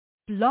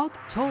Blog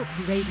Talk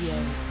Radio.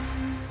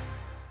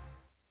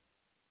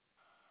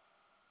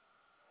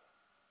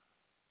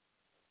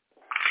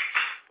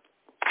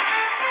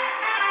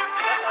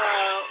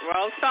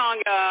 Wrong song,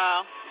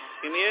 y'all.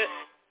 Give me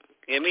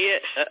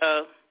it.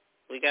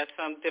 We got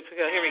something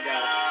difficult. Here we go.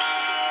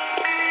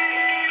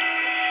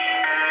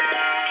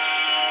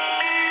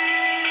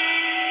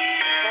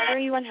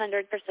 Battery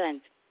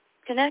 100%.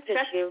 Connected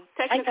to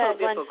technical iPad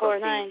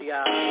 149.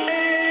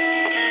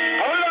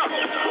 Hold up.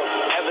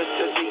 Ever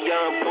since a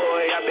young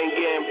boy, I've been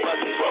getting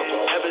buckets.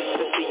 Ever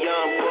since a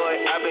young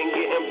boy, I've been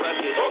getting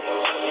buckets.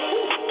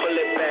 Pull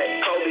it back,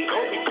 Kobe.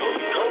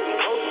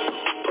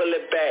 Pull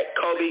it back,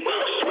 Kobe.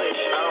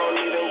 Switch. I don't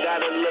even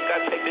gotta look.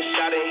 I take the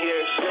shot in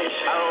here. Switch.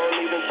 I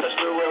don't even touch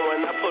the rim.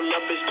 When I pull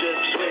up, it's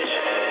just switch.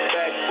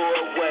 Back for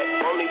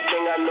wet. Only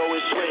thing I know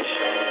is switch.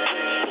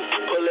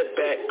 Pull it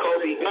back,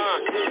 Kobe.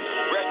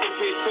 Rest in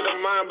peace to the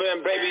Mamba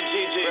and baby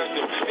Gigi.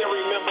 Still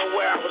remember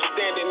where I was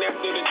standing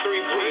after the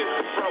 3-P.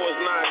 Bro was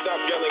lined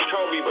up yelling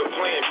Kobe, but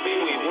playing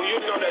Pee-wee. When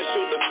you know that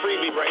shoot the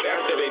freebie right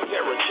after they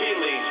tear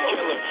Achilles.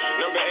 Killer.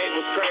 Number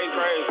 8 was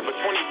crazy, but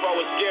 24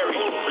 was scary.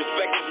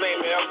 Respect his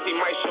name, and LC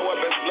might show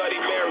up as Bloody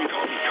Mary.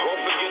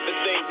 Won't forget the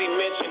things he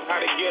mentioned,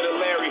 how to get a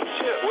Larry.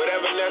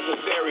 Whatever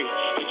necessary,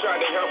 he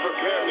tried to help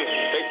prepare me.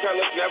 They tell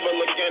us never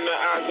look in the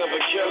eyes of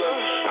a killer.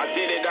 I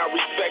did it out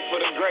respect for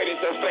the greatest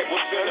at Staples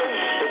Center.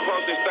 The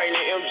closest thing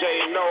to MJ,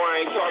 and no,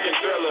 I ain't talking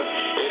Thriller.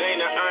 It ain't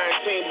an iron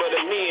team, but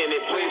a me in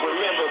it. Please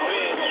remember,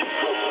 Ben.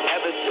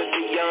 Ever since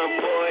a young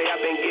boy,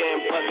 I've been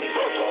getting buckets.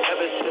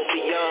 Ever since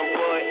a young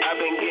boy, I've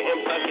been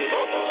getting buckets.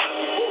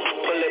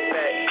 Pull it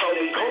back,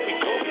 Kobe.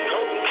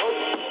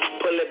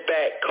 Pull it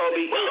back,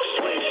 Kobe.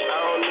 Switch. I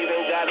don't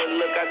even gotta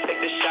look. I take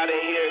the shot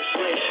in here.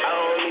 Switch. I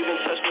don't even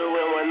touch the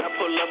rim. When I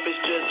pull up, it's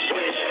just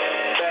switch.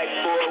 Back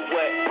for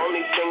wet.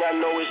 Only thing I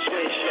know is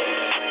switch.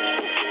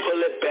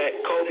 Pull it back,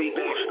 Kobe.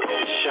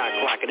 Shot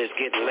clock, it is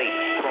getting late.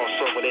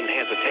 Crossover, didn't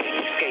hesitate.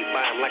 Skate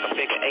by him like a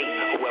figure 8.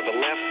 Whoever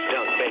left,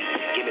 dunk bait.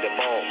 Give me the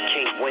ball,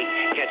 can't wait.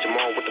 Catch them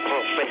all with the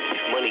pump fake.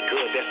 Money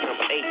good, that's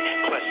number 8.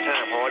 Clutch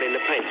time, hard in the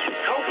paint.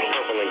 Kobe,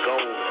 purple and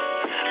gold.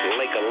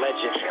 Laker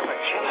legend.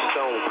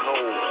 Stone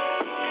cold.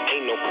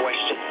 Ain't no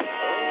question.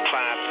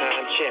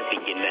 5-time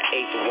champion. The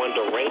 8th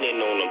wonder raining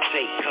on them.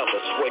 Take cover,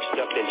 switched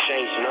up and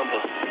changed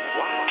numbers.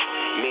 Wow.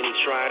 Many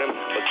tried him,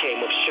 but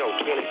came up short.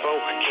 24,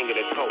 king of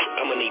the coast.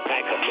 I'ma need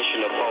backup,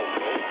 mission of both.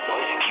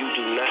 You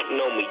do not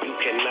know me, you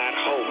cannot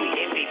hold me.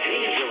 MVP,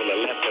 zero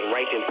to left and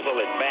right, and pull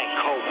it back,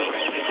 Kobe.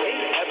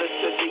 Ever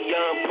since a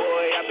young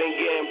boy, I've been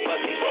getting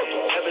buckets.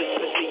 Ever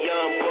since a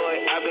young boy,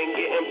 I've been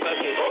getting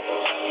buckets.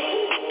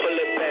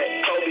 Pull it back,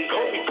 Kobe.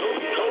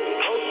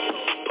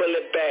 Pull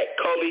it back,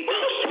 Kobe.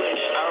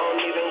 Switch. I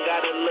don't even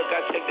gotta look.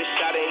 I take the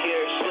shot in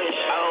here. Switch.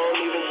 I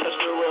don't even touch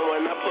the rim.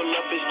 When I pull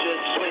up, it's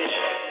just switch.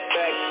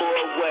 Back for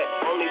wet.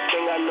 Only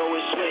thing I know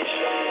is switch.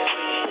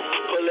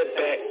 Pull it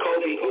back,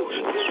 Kobe.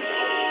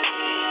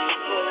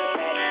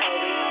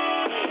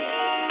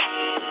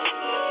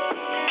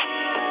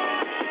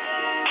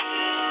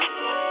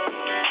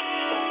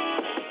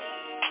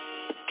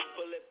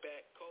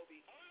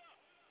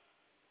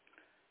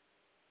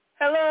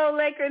 Hello,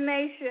 Laker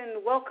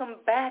Nation. Welcome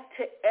back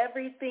to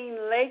Everything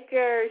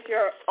Lakers,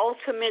 your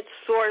ultimate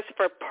source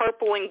for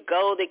purple and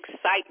gold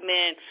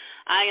excitement.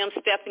 I am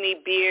Stephanie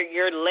Beard,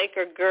 your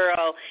Laker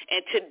girl,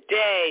 and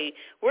today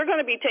we're going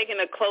to be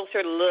taking a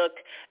closer look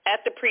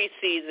at the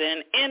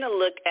preseason and a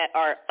look at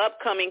our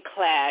upcoming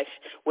clash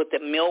with the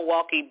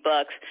Milwaukee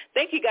Bucs.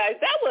 Thank you, guys.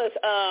 That was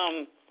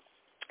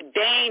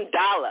Dame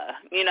Dollar.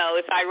 You know,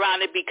 it's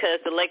ironic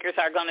because the Lakers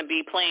are going to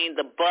be playing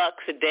the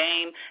Bucs.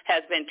 Dame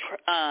has been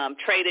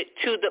traded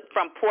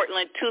from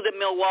Portland to the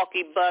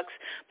Milwaukee Bucs.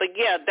 But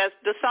yeah, that's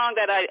the song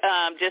that I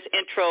just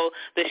intro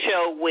the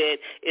show with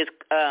is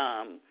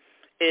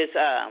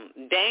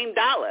Dame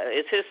Dollar.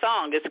 It's his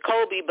song. It's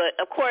Kobe, but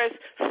of course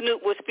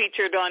Snoop was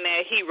featured on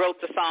there. He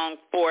wrote the song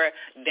for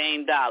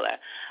Dame Dollar.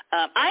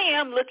 I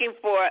am looking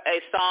for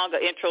a song,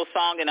 an intro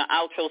song and an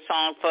outro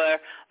song for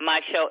my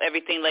show,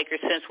 Everything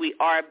Lakers, since we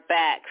are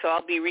back. So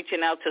I'll be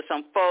reaching out to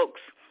some folks.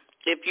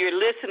 If you're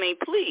listening,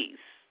 please,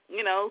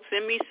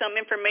 send me some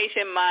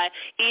information. My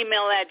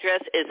email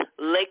address is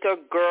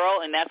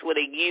LAKERGURL, and that's with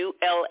a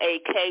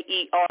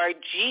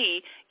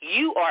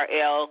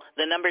ULAKERGURL,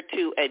 the number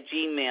 2 at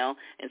Gmail,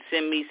 and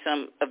send me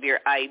some of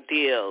your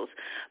ideals.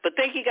 But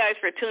thank you guys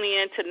for tuning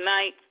in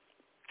tonight.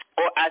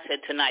 Or I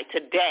said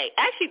today.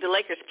 Actually, the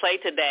Lakers play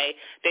today.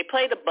 They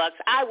play the Bucs.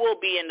 I will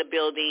be in the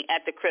building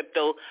at the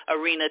Crypto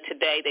Arena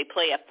today. They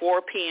play at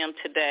 4 p.m.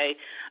 today.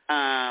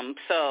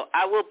 So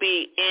I will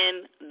be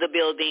in the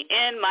building,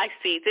 in my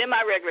seats, in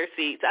my regular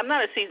seats. I'm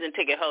not a season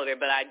ticket holder,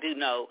 but I do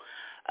know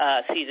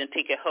a season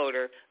ticket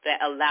holder that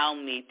allow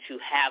me to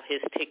have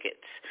his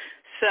tickets.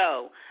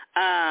 So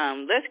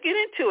let's get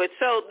into it.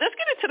 So let's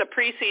get into the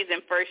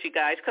preseason first, you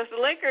guys, because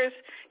the Lakers,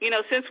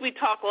 since we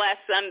talked last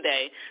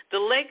Sunday, the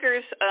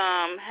Lakers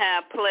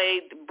have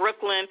played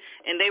Brooklyn,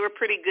 and they were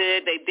pretty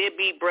good. They did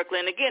beat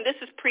Brooklyn. Again, this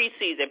is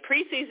preseason.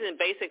 Preseason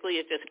basically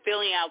is just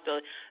filling out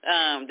the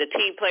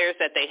team players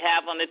that they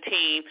have on the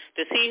team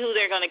to see who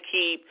they're going to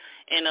keep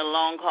in the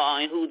long haul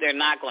and who they're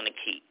not going to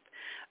keep.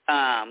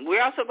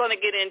 We're also going to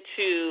get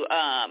into,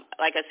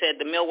 like I said,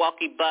 the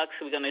Milwaukee Bucs.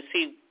 We're going to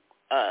see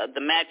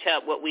the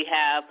matchup, what we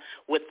have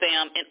with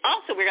them. And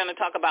also we're going to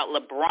talk about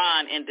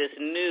LeBron in this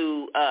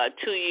new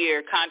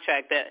 2-year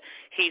contract that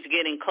he's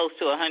getting close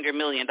to $100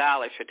 million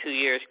for 2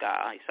 years,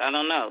 guys. I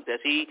don't know. Does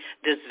he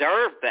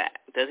deserve that?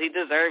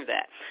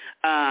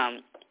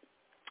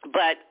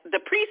 But the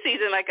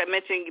preseason, like I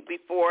mentioned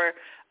before,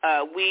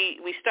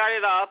 we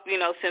started off,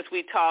 since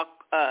we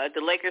talked,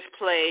 the Lakers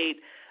played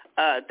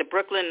the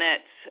Brooklyn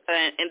Nets,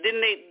 and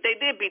then they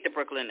did beat the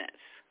Brooklyn Nets.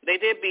 They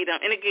did beat them.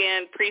 And,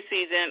 again,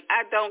 preseason,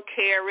 I don't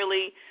care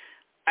really.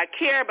 I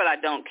care, but I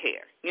don't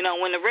care.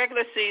 When the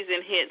regular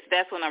season hits,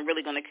 that's when I'm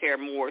really going to care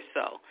more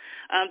so.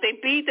 They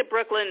beat the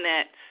Brooklyn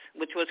Nets,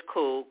 which was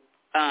cool.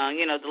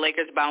 The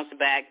Lakers bounced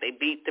back. They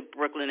beat the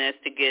Brooklyn Nets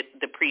to get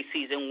the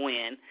preseason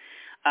win.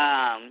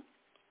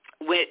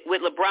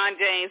 With LeBron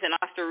James and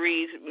Austin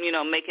Reeves,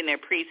 making their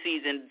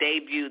preseason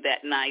debut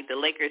that night, the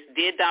Lakers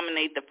did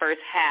dominate the first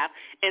half.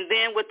 And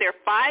then with their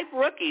 5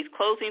 rookies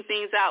closing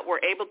things out,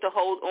 were able to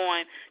hold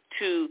on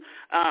to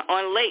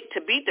late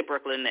to beat the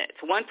Brooklyn Nets,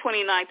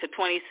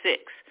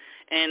 129-26.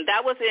 And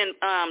that was in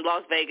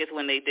Las Vegas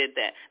when they did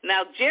that.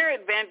 Now,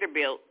 Jared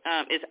Vanderbilt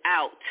is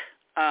out.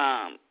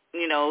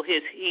 He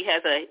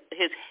has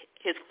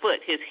his foot,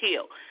 his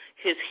heel.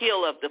 His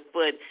heel of the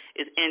foot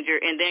is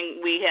injured. And then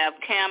we have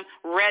Cam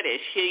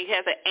Reddish. He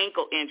has an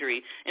ankle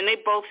injury. And they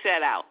both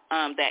sat out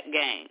that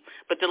game.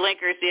 But the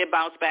Lakers did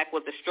bounce back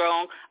with a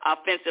strong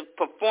offensive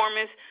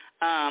performance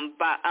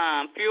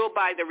fueled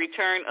by the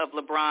return of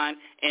LeBron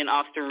and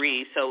Austin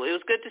Reeves. So it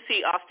was good to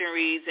see Austin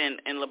Reeves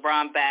and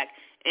LeBron back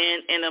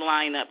in the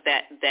lineup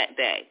that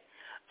day.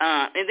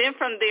 And then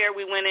from there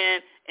we went in,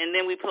 and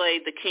then we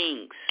played the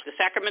Kings, the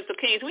Sacramento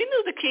Kings. We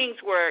knew the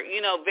Kings were,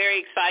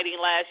 very exciting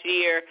last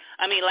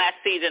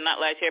season,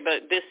 not last year,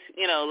 but this,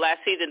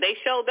 last season. They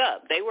showed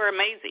up. They were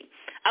amazing.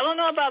 I don't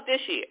know about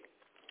this year.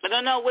 I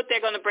don't know what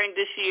they're going to bring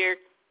this year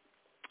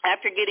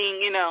after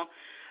getting,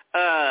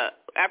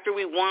 after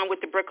we won with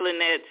the Brooklyn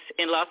Nets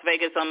in Las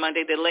Vegas on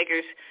Monday. The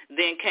Lakers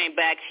then came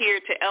back here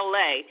to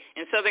L.A.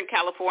 in Southern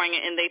California,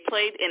 and they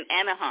played in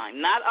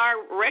Anaheim, not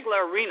our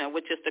regular arena,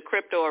 which is the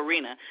Crypto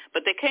Arena,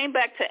 but they came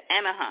back to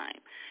Anaheim.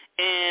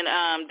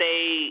 And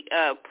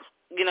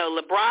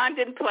LeBron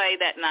didn't play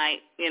that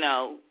night.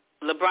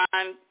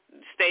 LeBron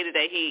stated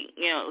that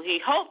he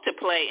hoped to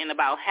play in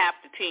about half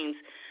the team's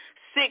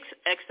 6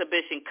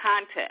 exhibition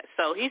contests.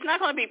 So he's not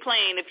going to be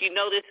playing. If you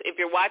notice, if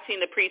you're watching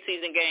the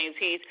preseason games,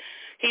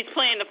 he's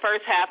playing the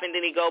first half, and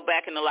then he go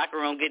back in the locker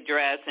room, get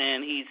dressed,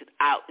 and he's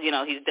out.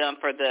 He's done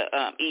for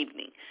the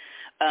evening.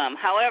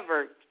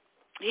 However,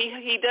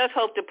 he does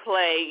hope to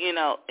play,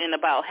 in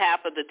about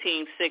half of the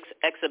team's 6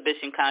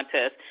 exhibition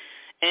contests.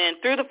 And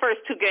through the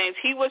first 2 games,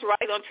 he was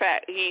right on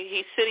track.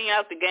 He's sitting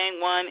out the game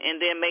 1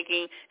 and then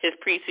making his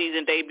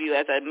preseason debut,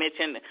 as I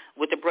mentioned,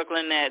 with the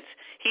Brooklyn Nets.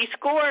 He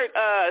scored,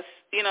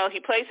 he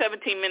played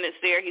 17 minutes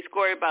there. He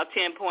scored about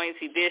 10 points.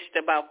 He dished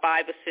about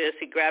 5 assists.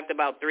 He grabbed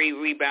about 3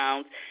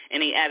 rebounds,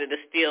 and he added a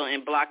steal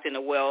and blocked in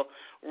a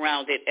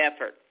well-rounded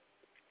effort.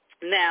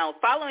 Now,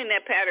 following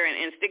that pattern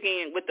and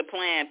sticking with the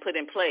plan put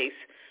in place,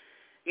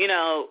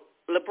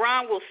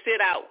 LeBron will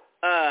sit out.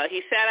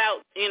 He sat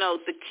out,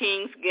 the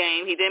Kings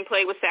game. He didn't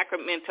play with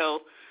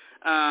Sacramento.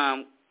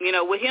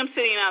 With him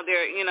sitting out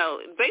there,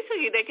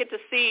 basically they get to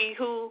see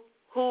who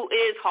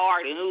is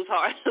hard and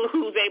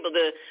who's able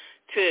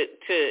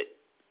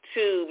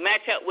to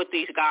match up with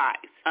these guys.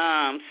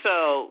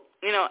 So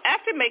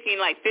after making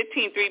like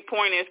 15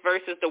 3-pointers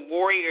versus the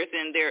Warriors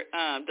and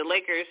the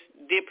Lakers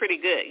did pretty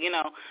good. You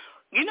know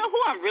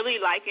who I'm really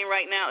liking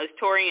right now is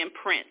Taurean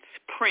Prince.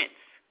 Prince,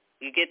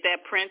 you get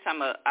that, Prince?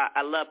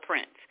 I love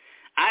Prince.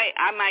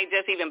 I might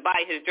just even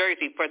buy his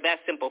jersey for that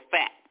simple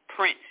fact,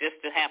 Prince, just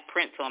to have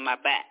Prince on my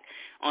back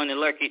on the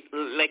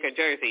Laker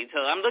jersey.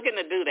 So I'm looking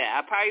to do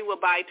that. I probably will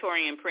buy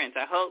Taurean Prince.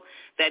 I hope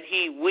that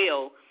he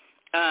will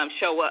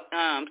show up,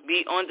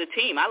 be on the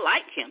team. I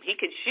like him. He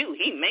can shoot.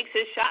 He makes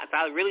his shots.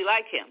 I really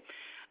like him.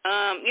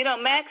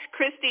 Max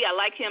Christie, I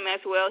like him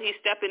as well. He's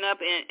stepping up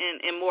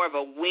in more of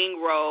a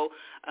wing role.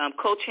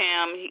 Coach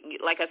Ham,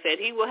 like I said,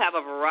 he will have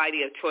a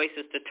variety of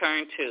choices to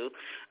turn to.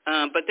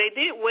 But they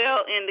did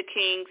well in the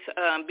Kings,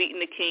 beating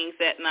the Kings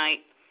that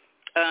night.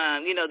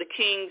 The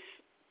Kings,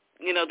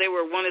 they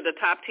were one of the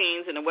top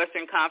teams in the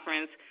Western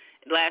Conference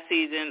last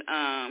season.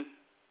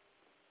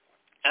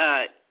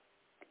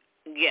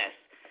 Yes.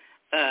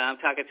 I'm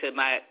talking to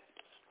my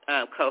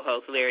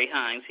co-host, Larry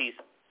Hines. He's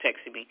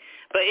texting me.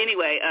 But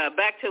anyway,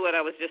 back to what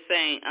I was just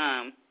saying.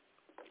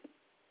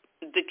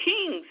 The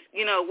Kings,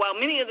 while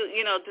many of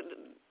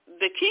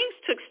the Kings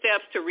took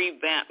steps to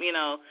revamp,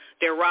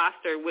 their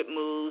roster with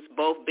moves,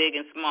 both big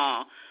and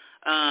small.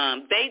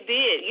 They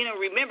did.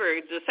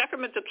 Remember, the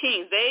Sacramento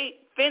Kings, they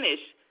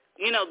finished,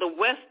 the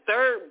West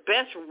third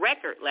best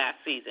record last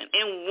season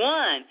and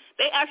won.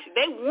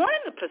 They won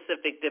the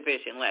Pacific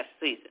Division last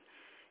season.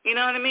 You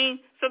know what I mean?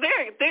 So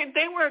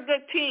they were a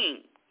good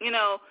team.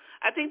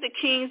 I think the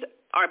Kings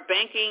are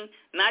banking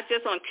not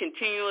just on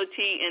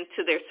continuity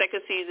into their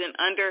second season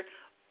under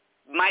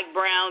Mike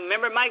Brown.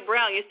 Remember, Mike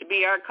Brown used to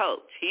be our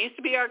coach. He used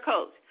to be our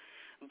coach.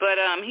 But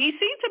he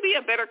seemed to be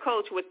a better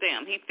coach with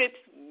them. He fits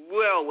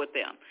well with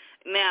them.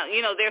 Now,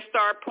 their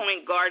star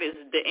point guard is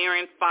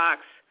De'Aaron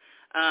Fox.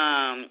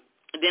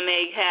 Then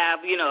they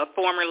have, a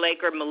former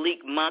Laker,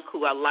 Malik Monk,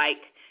 who I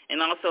like,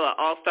 and also an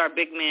all-star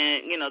big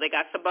man. They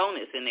got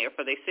Sabonis in there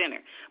for their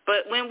center.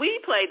 But when we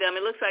played them,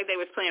 it looks like they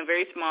was playing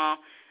very small.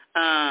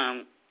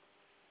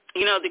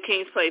 The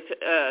Kings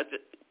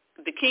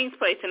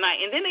played tonight,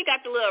 and then they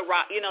got the little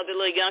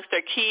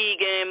youngster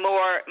Keegan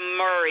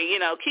Murray.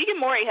 Keegan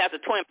Murray has a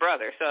twin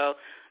brother, so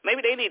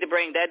maybe they need to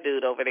bring that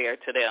dude over there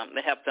to them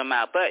to help them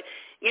out. But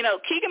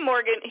Keegan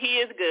Morgan, he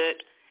is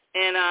good,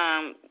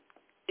 and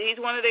he's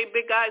one of their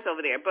big guys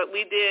over there. But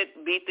we did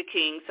beat the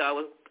Kings,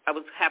 so I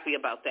was happy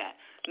about that.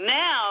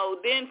 Now,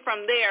 then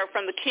from there,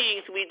 from the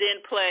Kings, we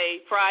then play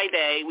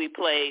Friday. We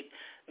played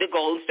the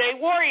Golden State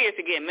Warriors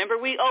again.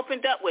 Remember, we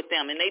opened up with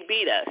them, and they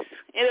beat us.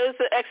 It was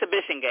an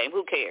exhibition game.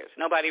 Who cares?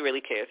 Nobody really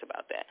cares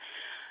about that.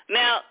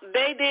 Now,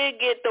 they did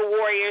get the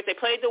Warriors. They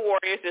played the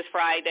Warriors this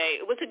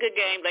Friday. It was a good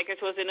game. Lakers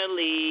was in the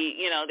lead.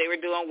 They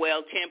were doing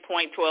well,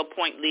 10-point,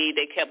 12-point lead.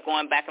 They kept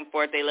going back and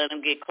forth. They let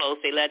them get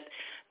close. They let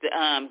the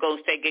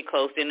Golden State get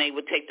close, then they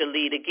would take the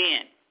lead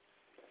again.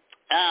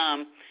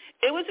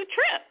 It was a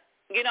trip.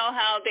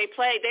 How they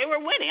played. They were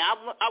winning. I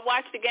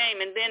watched the game,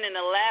 and then in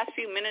the last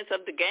few minutes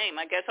of the game,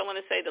 I guess I want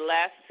to say the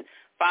last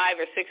 5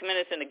 or 6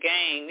 minutes in the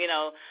game,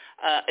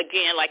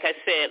 again, like I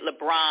said,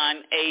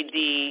 LeBron, AD,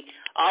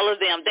 all of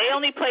them, they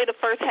only played the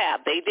first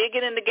half. They did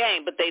get in the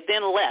game, but they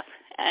then left.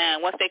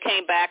 And once they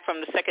came back from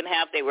the second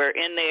half, they were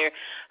in their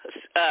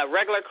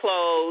regular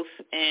clothes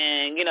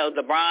and,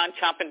 LeBron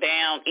chomping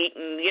down,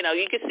 eating.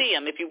 You could see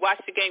him. If you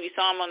watched the game, you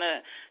saw him on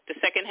the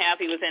second half.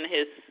 He was in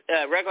his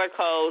regular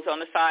clothes on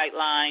the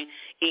sideline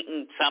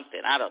eating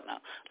something. I don't know.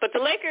 But the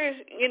Lakers,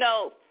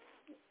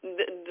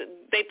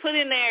 they put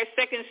in their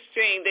second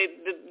string,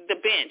 the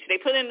bench. They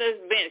put in the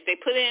bench. They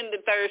put in the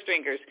third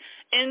stringers.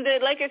 And the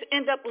Lakers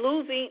end up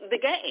losing the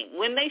game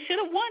when they should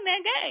have won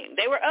that game.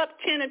 They were up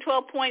 10 and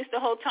 12 points the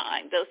whole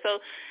time. So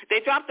they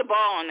dropped the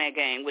ball on that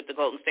game with the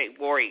Golden State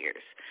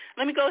Warriors.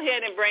 Let me go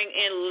ahead and bring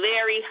in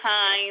Larry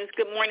Hines.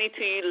 Good morning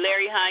to you,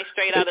 Larry Hines,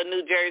 straight out of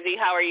New Jersey.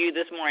 How are you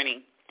this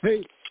morning?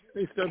 Hey,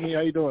 Stephanie,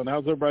 how you doing?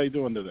 How's everybody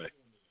doing today?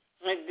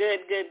 Good.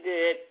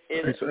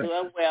 It's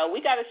doing well.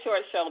 We got a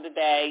short show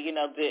today.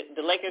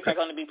 The Lakers are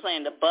going to be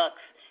playing the Bucs.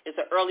 It's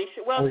an early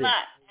show. Well, it's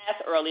not as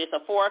early. It's a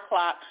 4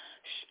 o'clock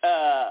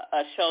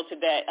show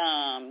today,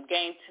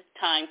 game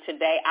time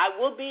today. I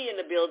will be in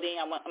the building.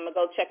 I'm going to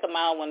go check them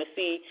out. I want to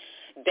see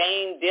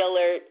Dame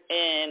Dillard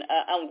and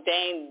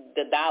Dame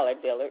the Dollar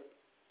Dillard.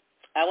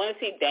 I want to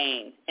see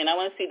Dame, and I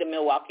want to see the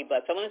Milwaukee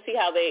Bucks. I want to see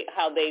how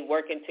they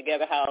working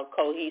together, how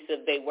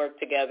cohesive they work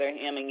together,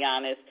 him and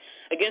Giannis,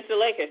 against the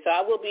Lakers. So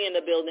I will be in the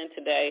building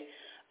today.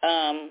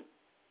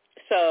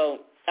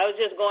 So I was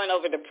just going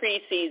over the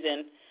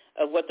preseason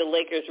of what the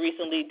Lakers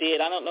recently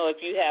did. I don't know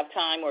if you have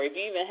time or if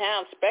you even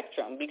have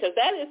Spectrum, because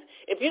that is,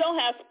 if you don't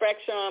have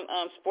Spectrum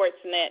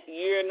Sportsnet,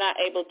 you're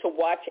not able to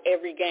watch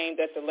every game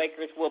that the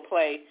Lakers will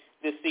play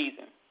this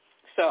season.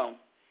 So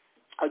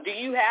do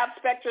you have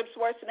Spectrum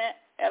Sportsnet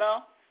at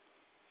all,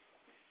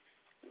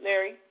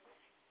 Larry?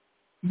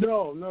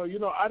 No.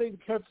 I didn't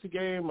catch the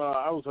game.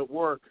 I was at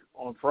work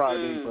on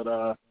Friday, but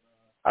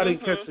I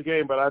didn't catch the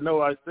game. But I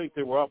think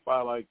they were up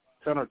by like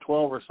 10 or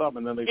 12 or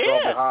something, and then they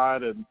fell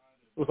behind, and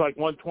it was like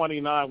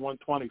 129,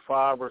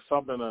 125 or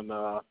something. And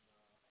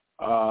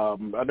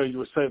I know you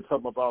were saying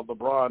something about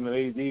LeBron and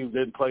AD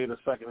didn't play the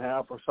second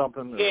half or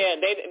something. Yeah,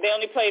 they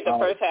only played the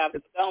first half.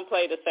 They don't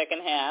play the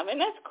second half, and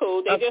that's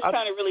cool. They're just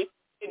trying to really.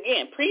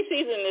 Again,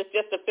 preseason is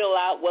just to fill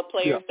out what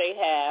players they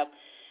have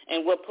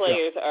and what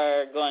players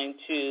are going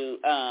to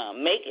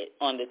make it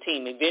on the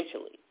team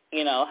eventually.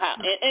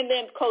 And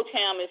then Coach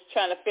Ham is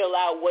trying to fill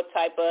out what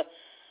type of,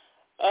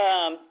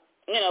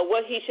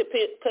 what he should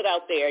put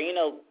out there.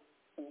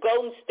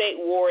 Golden State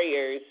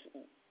Warriors,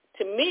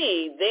 to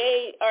me,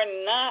 they are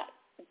not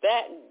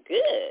that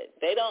good.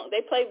 They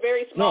play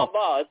very small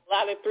ball. It's a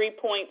lot of 3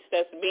 points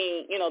that's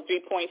being,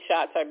 3-point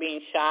shots are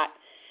being shot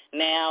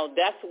now.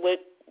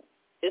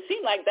 It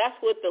seems like that's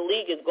what the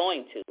league is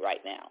going to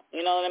right now.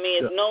 You know what I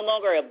mean? It's no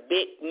longer a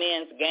big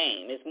man's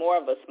game. It's more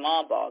of a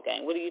small ball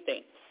game. What do you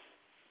think?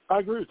 I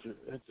agree with you.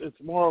 It's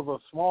more of a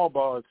small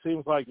ball. It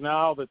seems like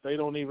now that they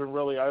don't even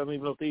really, I don't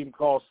even know if they even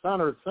call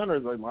centers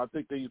anymore. I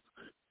think they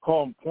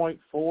call them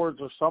point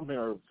forwards or something.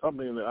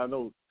 That I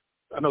know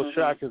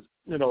Shaq has,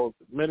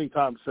 many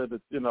times said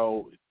that,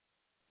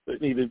 they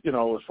needed,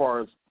 as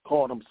far as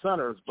calling them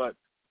centers, but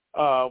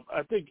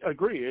I think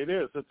agree it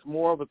is. It's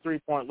more of a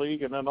 3-point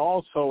league, and then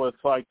also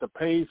it's like the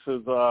pace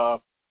is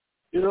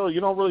you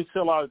don't really see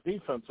a lot of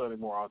defense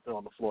anymore out there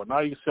on the floor. Now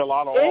you see a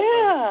lot of offense.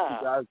 You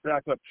guys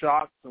back up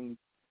shots, and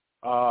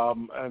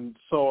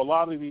so a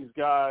lot of these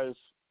guys,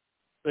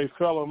 they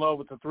fell in love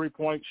with the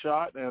 3-point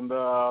shot, and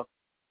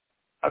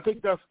I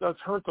think that's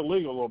hurt the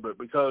league a little bit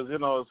because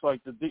it's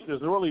like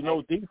there's really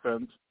no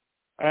defense.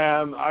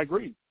 And I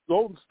agree,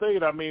 Golden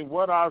State. I mean,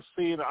 what I've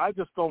seen, I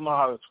just don't know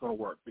how it's going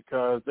to work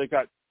because they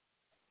got,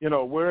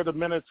 where the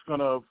minutes going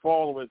to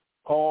fall with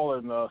Paul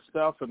and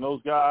Steph and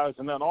those guys.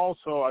 And then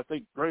also, I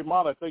think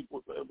Draymond,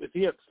 if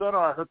he had center,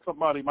 I heard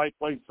somebody might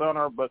play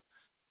center, but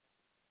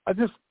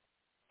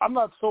I'm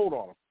not sold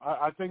on him.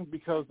 I think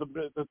because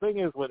the thing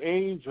is with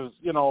age is,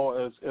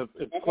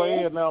 if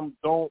Clay and them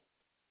don't,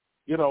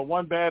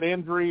 one bad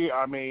injury,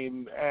 I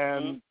mean,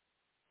 and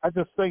I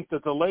just think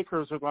that the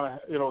Lakers are going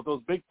to,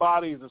 those big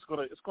bodies, it's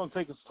going to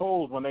take its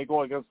toll when they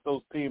go against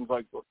those teams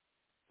like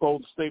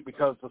Golden State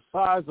because the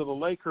size of the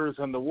Lakers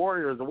and the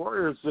Warriors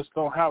just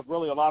don't have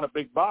really a lot of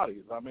big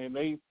bodies. I mean,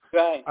 I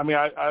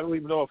don't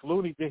even know if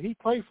Looney, did he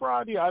play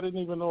Friday? I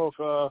didn't even know if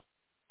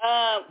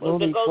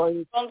Looney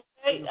played.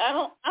 I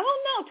don't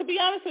know. To be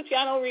honest with you,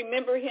 I don't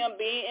remember him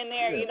being in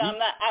there. Yeah.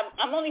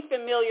 I'm only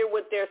familiar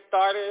with their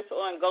starters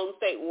on Golden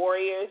State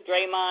Warriors.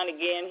 Draymond,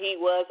 again, he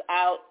was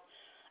out.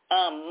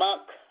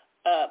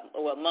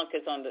 Monk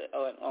is on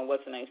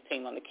what's the name's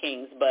team on the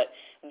Kings, but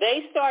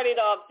they started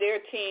off their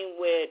team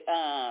with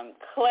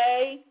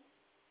Clay,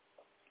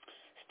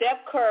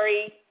 Steph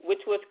Curry,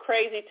 which was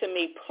crazy to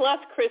me, plus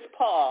Chris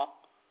Paul.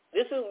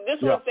 This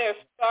was their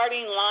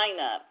starting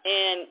lineup,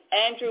 and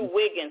Andrew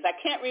Wiggins. I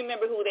can't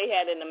remember who they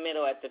had in the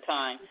middle at the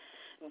time,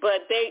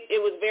 but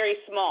it was very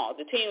small.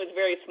 The team was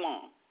very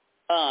small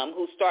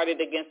who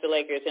started against the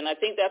Lakers, and I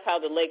think that's how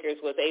the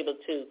Lakers was able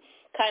to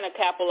kind of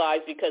capitalize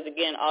because,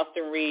 again,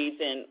 Austin Reeves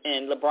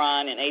and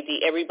LeBron and AD,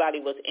 everybody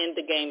was in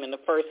the game in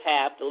the first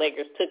half. The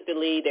Lakers took the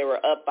lead. They were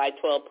up by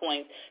 12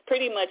 points,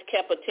 pretty much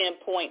kept a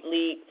 10-point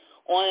lead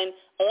on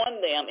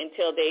them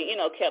until they,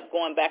 kept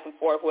going back and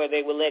forth where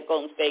they would let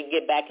Golden State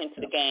get back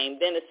into the game.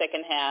 Then the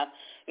second half,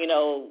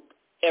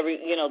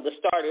 the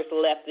starters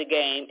left the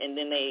game, and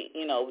then they,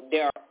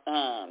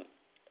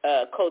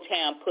 Coach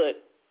Ham put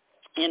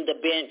in the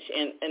bench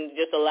and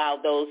just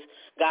allowed those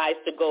guys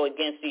to go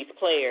against these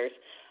players.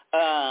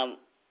 The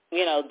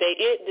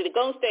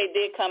Golden State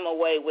did come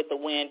away with the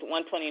win,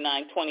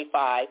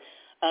 129-25.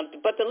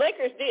 But the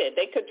Lakers did.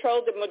 They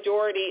controlled the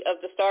majority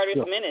of the starters'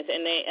 minutes,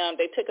 and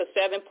they took a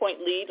 7-point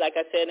lead, like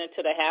I said,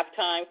 into the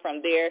halftime.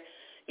 From there,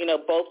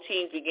 both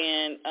teams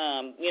began,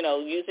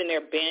 using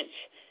their bench.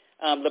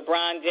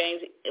 LeBron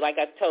James, like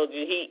I told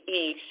you,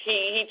 he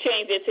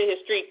changed it to his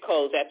street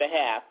codes at the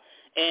half.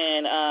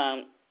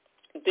 And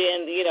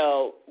then,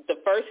 the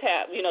first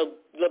half,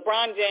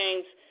 LeBron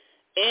James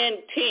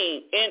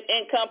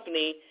and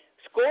company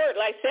scored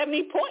like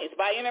 70 points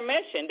by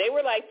intermission. They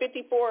were like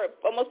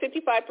almost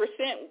 55%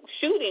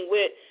 shooting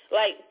with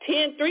like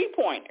 10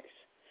 3-pointers.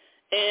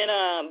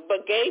 And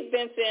but Gabe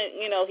Vincent,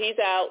 he's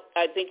out.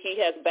 I think he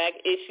has back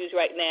issues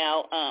right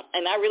now.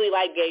 And I really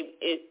like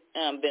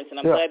Gabe Vincent.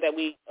 I'm glad that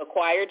we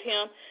acquired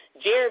him.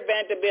 Jared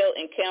Vanderbilt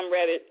and Cam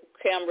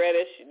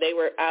Reddish, they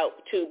were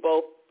out too,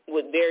 both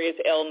with various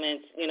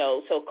ailments.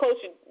 So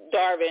Coach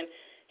Darvin,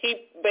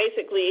 he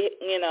basically,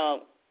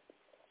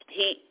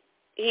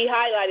 he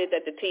highlighted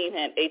that the team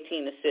had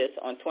 18 assists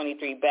on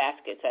 23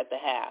 baskets at the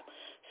half.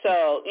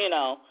 So,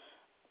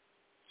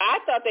 I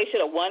thought they should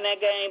have won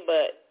that game,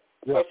 but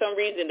for some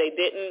reason they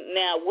didn't.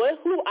 Now,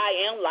 who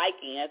I am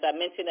liking, as I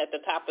mentioned at the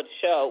top of the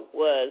show,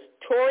 was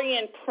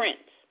Taurean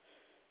Prince.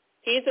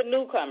 He's a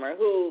newcomer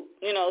who,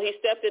 he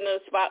stepped in the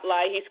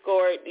spotlight. He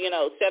scored,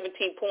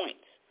 17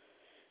 points.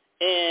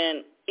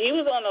 And he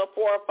was on a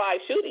 4 or 5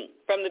 shooting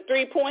from the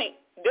 3-point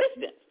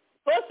distance.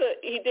 Plus,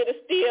 he did a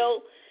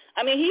steal.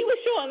 I mean, he was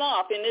showing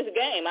off in this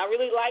game. I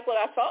really like what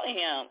I saw in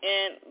him.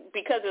 And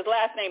because his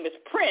last name is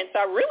Prince,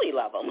 I really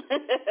love him.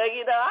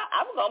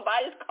 I'm going to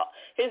buy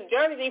his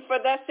jersey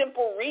for that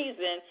simple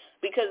reason,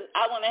 because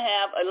I want to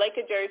have a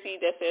Laker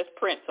jersey that says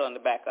Prince on the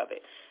back of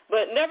it.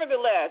 But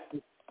nevertheless,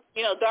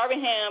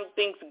 Darvin Ham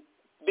thinks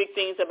big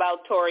things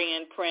about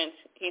Taurean Prince.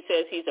 He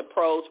says he's a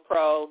pro's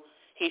pro.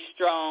 He's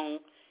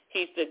strong.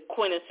 He's the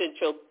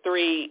quintessential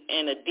 3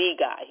 and a D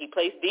guy. He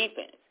plays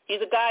defense. He's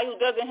a guy who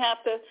doesn't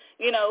have to,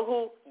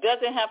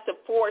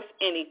 force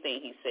anything,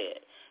 he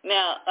said.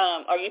 Now,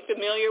 are you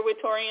familiar with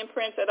Taurean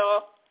Prince at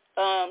all,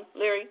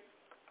 Larry?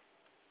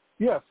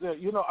 Yes.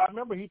 I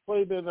remember he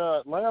played in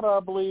Atlanta, I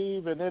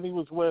believe, and then he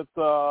was with,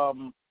 I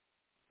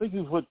think he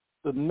was with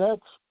the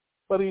Nets,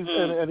 but he's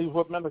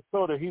with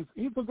Minnesota. He's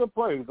a good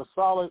player. He's a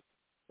solid,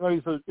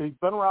 he's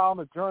been around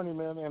a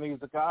journeyman, and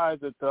he's a guy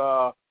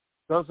that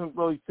doesn't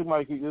really seem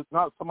like he's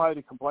not somebody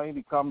to complain.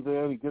 He comes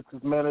in, he gets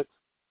his minutes,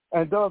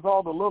 and does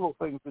all the little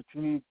things that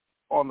you need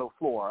on the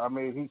floor. I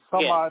mean, he's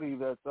somebody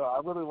that I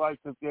really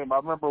liked his game. I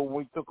remember when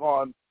we took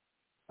on,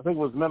 I think it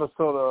was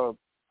Minnesota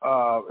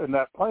in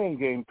that playing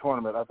game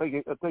tournament. I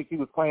think he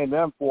was playing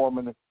them for him,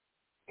 and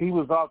he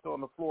was out there on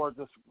the floor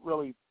just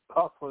really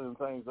hustling and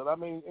things. And I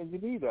mean, and you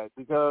need that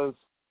because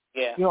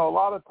Yeah. You know, a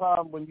lot of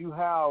time when you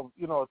have,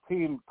 you know, a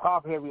team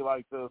top-heavy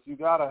like this, you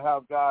got to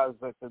have guys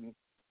that can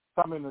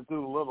come in and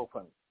do the little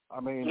things.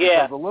 I mean,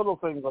 because the little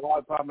things a lot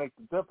of time make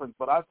the difference.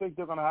 But I think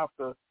they're going to have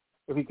to,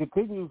 if he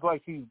continues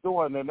like he's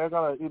doing, then they're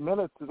going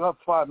to, that's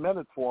 5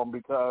 minutes for him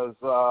because,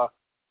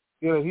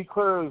 you know, he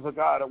clearly is a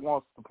guy that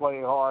wants to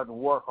play hard and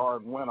work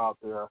hard and win out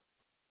there.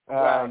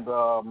 And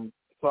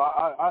so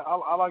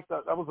I like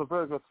that. That was a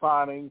very good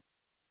signing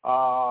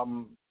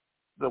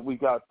that we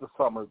got this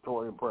summer,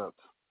 Taurean Prince.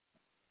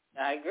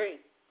 I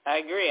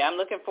agree. I'm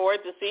looking forward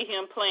to see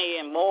him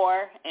playing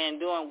more and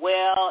doing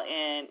well.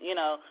 And, you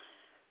know,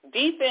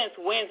 defense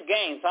wins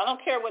games. I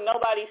don't care what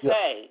nobody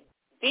say.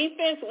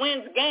 Defense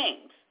wins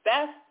games.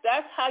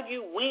 That's how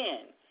you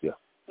win. Yeah.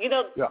 You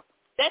know,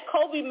 that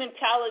Kobe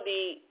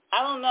mentality,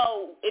 I don't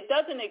know, it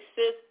doesn't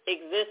exist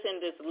in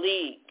this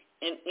league.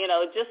 And, you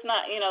know, just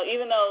not, you know,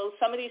 even though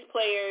some of these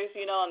players,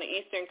 you know, on the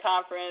Eastern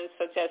Conference,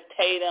 such as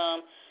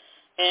Tatum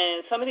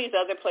and some of these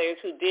other players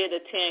who did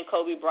attend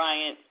Kobe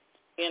Bryant's,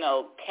 you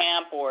know,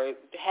 camp or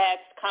had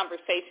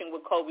conversation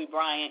with Kobe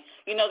Bryant,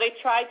 you know, they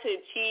tried to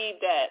achieve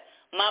that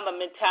Mamba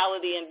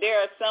mentality, and there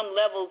are some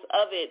levels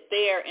of it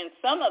there in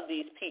some of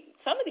these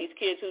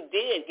kids who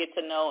did get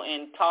to know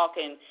and talk,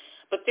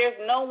 but there's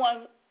no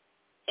one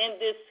in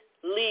this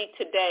league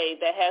today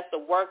that has the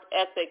work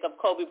ethic of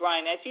Kobe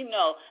Bryant. As you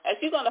know, as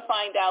you're going to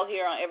find out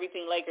here on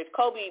Everything Lakers,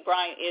 Kobe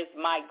Bryant is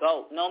my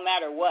GOAT, no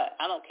matter what.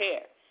 I don't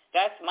care.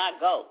 That's my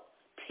GOAT,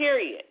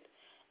 period.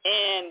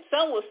 And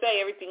some will say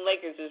Everything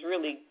Lakers is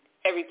really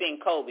everything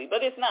Kobe,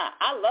 but it's not.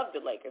 I love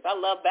the Lakers. I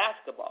love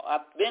basketball.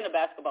 I've been a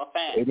basketball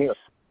fan. Amen.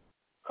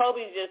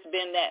 Kobe's just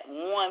been that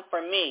one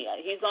for me.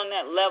 He's on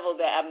that level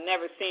that I've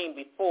never seen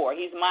before.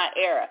 He's my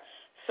era.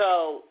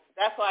 So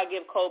that's why I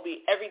give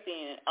Kobe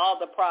everything and all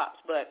the props.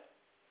 But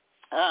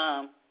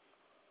I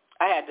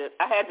had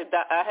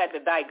to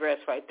digress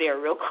right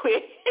there real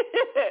quick.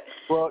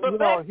 Well, you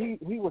know,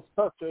 he was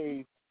such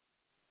a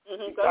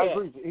I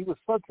agree. He was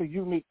such a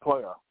unique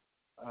player.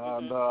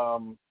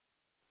 And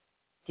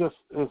just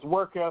his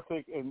work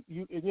ethic, and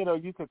you know,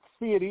 you could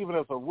see it even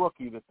as a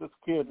rookie that this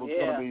kid was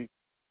going to be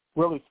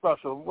really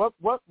special.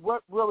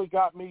 What really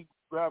got me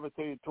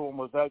gravitated to him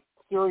was that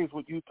series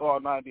with Utah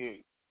in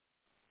 '98,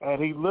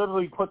 and he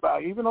literally put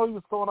that. Even though he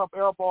was throwing up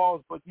air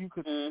balls, but you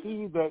could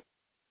see that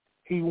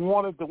he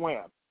wanted to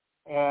win.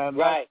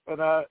 And I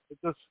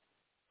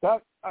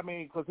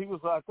mean, because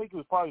I think he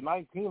was probably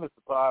 19 at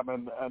the time,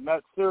 and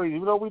that series,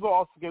 even though we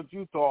lost against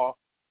Utah,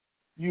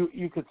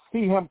 you could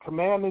see him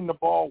commanding the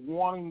ball,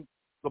 wanting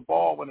the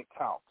ball when it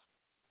counts,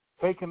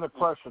 taking the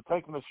pressure,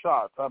 taking the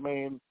shots. I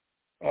mean,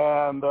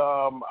 and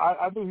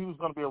I knew he was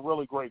going to be a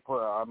really great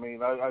player. I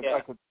mean,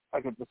 I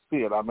could just see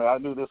it. I mean, I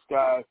knew this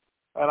guy,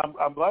 and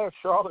I'm glad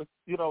Charlotte,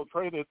 you know,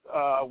 traded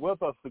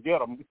with us to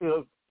get him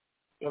because,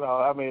 you know,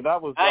 I mean,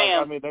 that was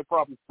I mean, they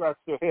probably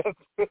scratched their heads.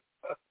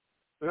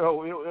 You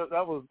know,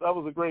 that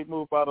was a great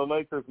move by the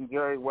Lakers and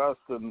Jerry West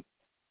and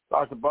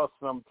Dr.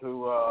 Busnum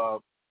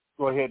to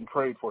go ahead and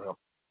trade for him.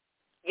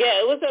 Yeah,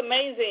 it was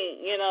amazing,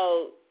 you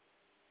know,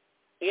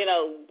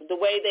 the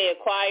way they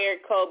acquired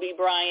Kobe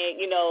Bryant.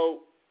 You know,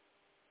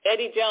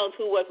 Eddie Jones,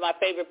 who was my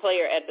favorite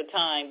player at the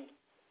time,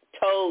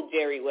 told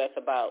Jerry West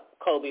about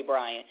Kobe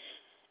Bryant.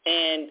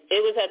 And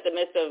it was at the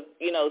midst of,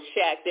 you know,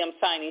 them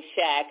signing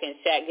Shaq and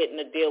Shaq getting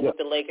a deal with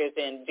the Lakers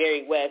and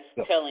Jerry West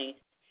telling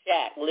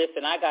Shaq,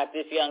 listen, I got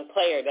this young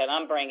player that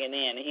I'm bringing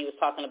in. And he was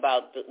talking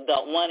about the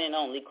one and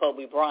only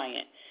Kobe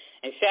Bryant.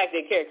 And Shaq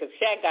didn't care because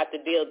Shaq got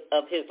the deal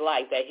of his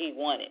life that he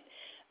wanted.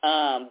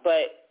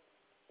 But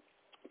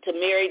to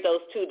marry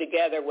those two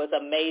together was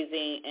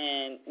amazing.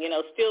 And, you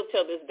know, still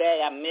till this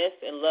day, I miss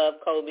and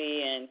love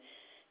Kobe. And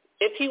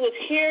if he was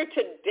here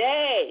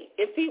today,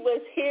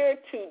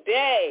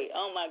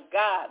 oh, my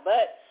God.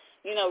 But,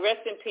 you know,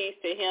 rest in peace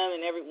to him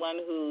and everyone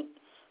who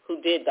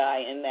did die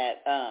in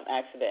that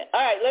accident.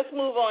 All right, let's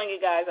move on, you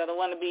guys. I don't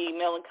want to be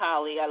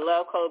melancholy. I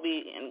love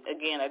Kobe. And,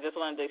 again, I just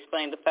wanted to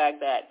explain the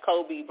fact that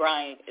Kobe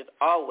Bryant is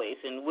always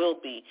and will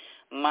be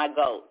my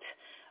GOAT.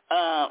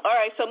 All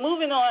right, so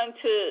moving on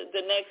to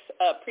the next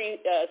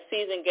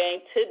preseason game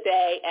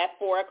today at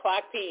 4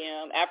 o'clock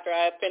p.m. After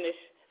I finish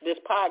this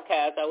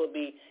podcast, I will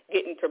be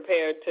getting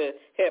prepared to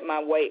head my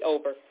way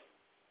over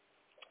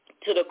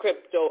to the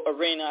crypto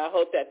arena. I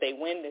hope that they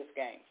win this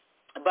game.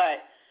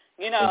 But,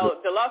 you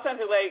know, the Los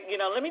Angeles, you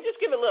know, let me just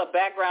give a little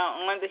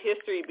background on the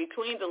history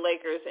between the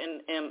Lakers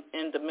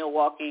and the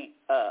Milwaukee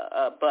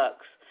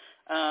Bucks.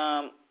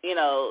 You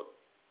know,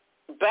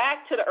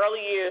 back to the early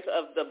years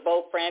of the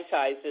both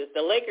franchises,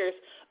 the Lakers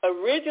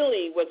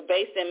originally was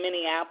based in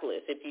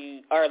Minneapolis. If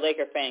you are a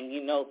Laker fan,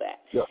 you know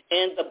that. Yeah.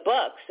 And the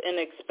Bucs, an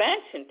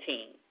expansion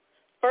team,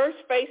 first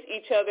faced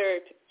each other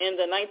in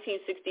the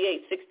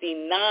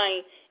 1968-69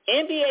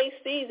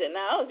 NBA season.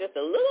 Now, I was just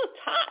a little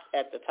tot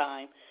at the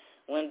time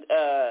when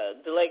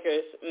the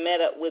Lakers met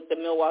up with the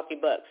Milwaukee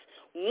Bucks.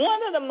 One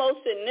of the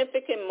most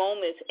significant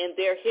moments in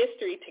their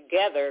history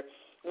together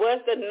was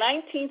the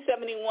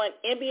 1971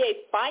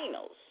 NBA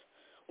Finals,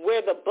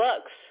 where the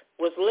Bucks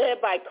was led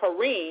by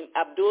Kareem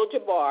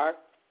Abdul-Jabbar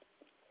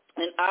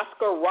and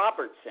Oscar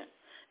Robertson.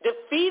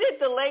 defeated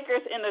the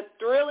Lakers in a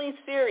thrilling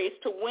series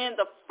to win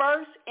the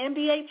first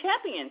NBA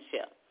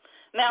championship.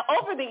 Now,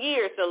 over the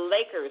years, the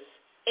Lakers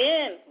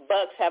and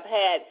Bucs have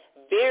had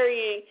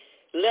varying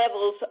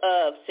levels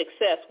of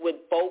success with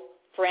both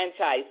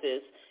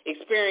franchises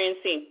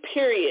experiencing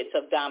periods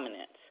of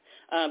dominance.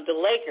 The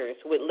Lakers,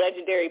 with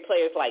legendary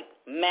players like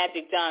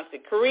Magic Johnson,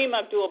 Kareem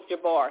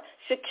Abdul-Jabbar,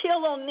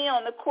 Shaquille O'Neal,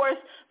 and, of course,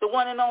 the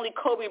one and only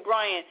Kobe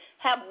Bryant,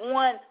 have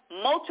won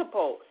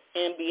multiple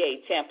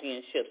NBA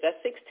championships. That's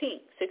 16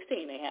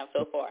 they have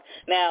so far.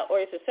 Now, or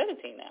is it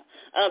 17 now?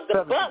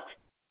 The Bucs,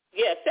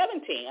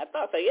 17. I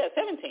thought so.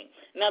 17.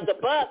 Now, the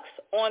Bucs,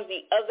 on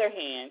the other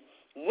hand,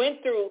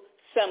 went through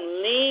some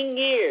lean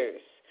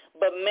years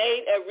but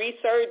made a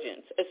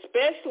resurgence,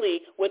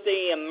 especially with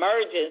the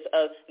emergence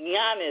of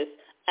Giannis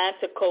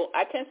Antetokounmpo.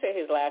 I can't say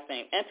his last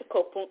name.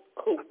 Antetokounmpo.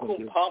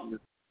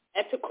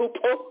 I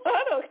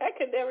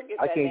could never get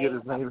that name. I can't get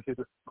his name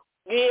either.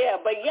 Yeah,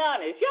 but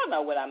Giannis, y'all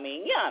know what I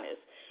mean, Giannis.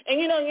 And,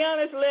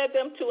 Giannis led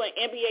them to an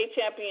NBA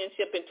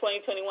championship in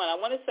 2021. I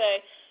want to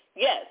say,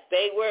 yes,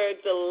 they were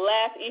the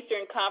last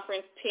Eastern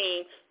Conference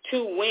team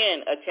to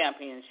win a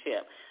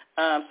championship.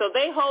 So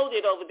they hold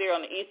it over there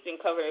on the Eastern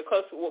cover. Of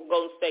course,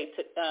 Golden State,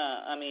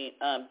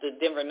 the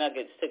Denver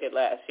Nuggets took it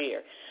last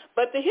year.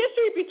 But the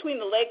history between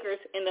the Lakers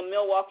and the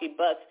Milwaukee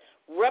Bucks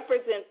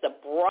represents the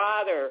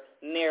broader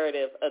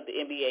narrative of the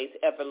NBA's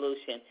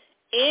evolution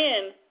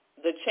in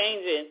the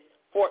changing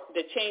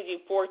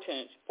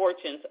fortunes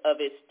of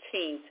its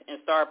teams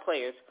and star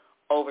players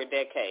over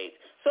decades.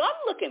 So I'm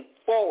looking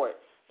forward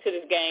to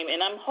this game,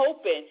 and I'm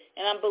hoping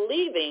and I'm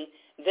believing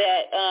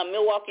that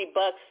Milwaukee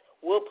Bucks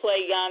will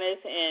play Giannis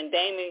and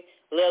Damian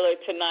Lillard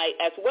tonight,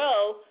 as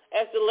well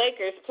as the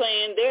Lakers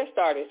playing their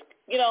starters.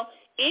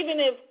 Even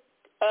if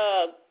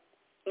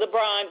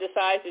LeBron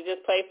decides to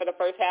just play for the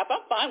first half,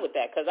 I'm fine with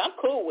that because I'm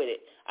cool with it.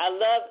 I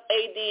love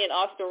AD and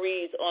Austin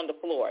Reeves on the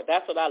floor.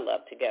 That's what I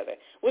love together.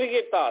 What are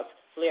your thoughts,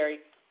 Larry,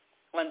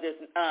 on this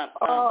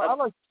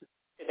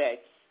today?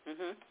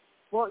 Mm-hmm.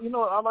 Well,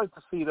 I'd like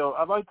to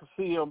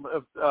see him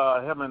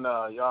him and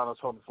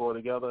Giannis on the floor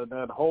together, and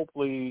then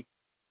hopefully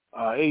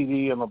AD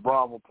and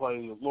LeBron will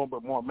play a little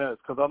bit more minutes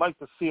because I'd like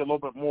to see a little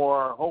bit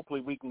more. Hopefully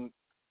we can,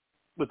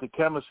 with the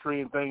chemistry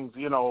and things,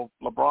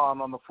 LeBron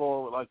on the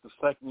floor with like the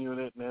second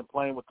unit and then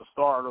playing with the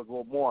starters a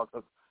little more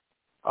because,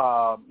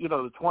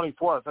 the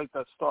 24th, I think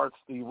that starts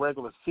the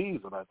regular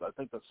season. I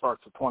think that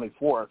starts the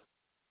 24th.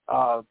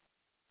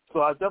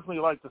 So I definitely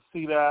like to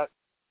see that,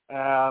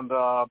 and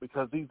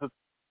because these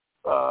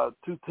are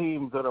two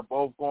teams that are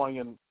both going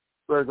in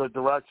very good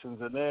directions.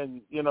 And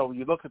then,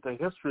 you look at the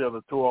history of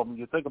the two of them,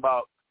 you think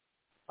about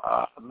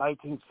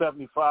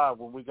 1975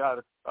 when we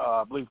got,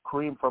 I believe,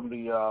 Kareem from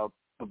the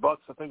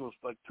Bucs. I think it was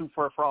like 2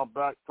 first-round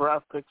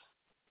draft picks,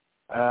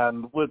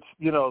 and which,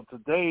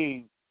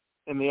 today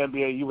in the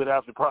NBA you would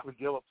have to probably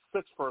give up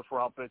 6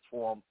 first-round picks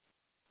for them.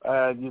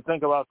 And you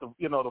think about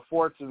the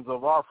fortunes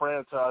of our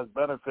franchise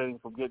benefiting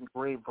from getting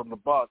Kareem from the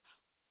Bucs.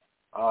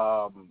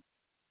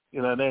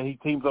 And then he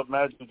teams up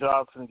Magic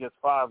Johnson and gets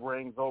 5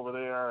 rings over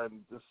there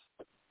and just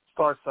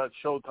starts that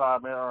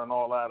Showtime era and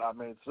all that. I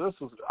mean, so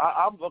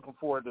I'm looking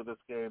forward to this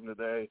game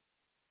today.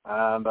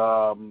 And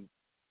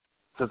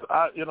because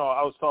I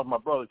was talking to my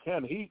brother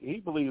Ken,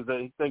 he believes that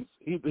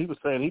he was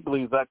saying he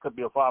believes that could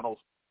be a finals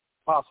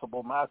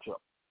possible matchup.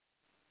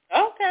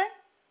 Okay.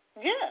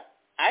 Yeah.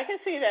 I can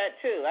see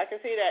that, too. I can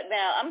see that.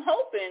 Now, I'm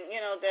hoping,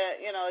 that,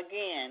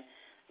 again,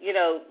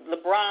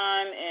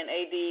 LeBron and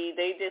AD,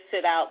 they just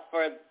sit out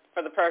for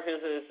the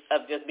purposes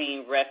of just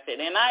being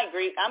rested. And I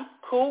agree. I'm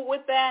cool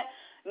with that.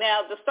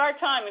 Now, the start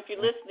time, if you're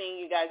listening,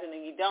 you guys, and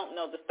you don't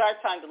know, the start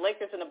time, the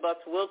Lakers and the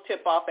Bucs will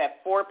tip off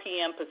at 4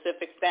 p.m.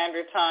 Pacific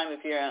Standard Time.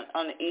 If you're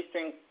on the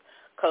Eastern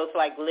Coast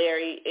like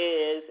Larry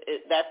is,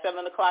 that's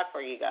 7 o'clock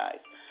for you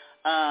guys.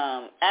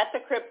 At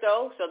the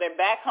Crypto, so they're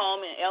back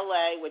home in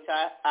L.A., which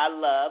I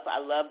love. I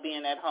love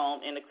being at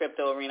home in the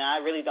Crypto arena. I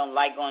really don't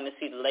like going to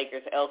see the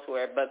Lakers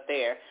elsewhere but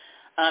there.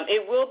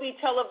 It will be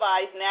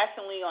televised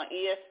nationally on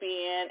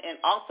ESPN, and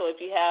also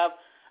if you have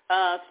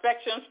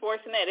Spectrum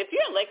Sportsnet. If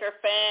you're a Laker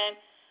fan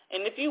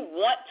and if you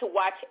want to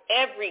watch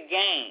every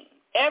game,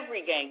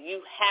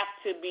 you have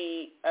to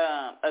be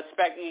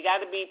you got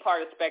to be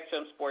part of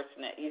Spectrum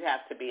Sportsnet. You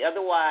have to be.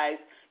 Otherwise,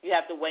 you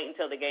have to wait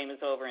until the game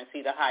is over and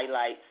see the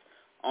highlights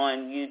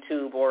on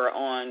YouTube or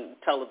on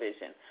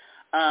television.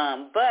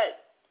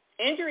 But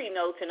injury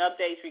notes and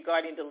updates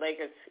regarding the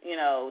Lakers,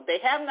 they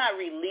have not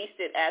released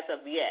it as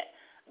of yet.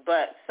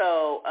 But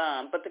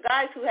the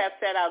guys who have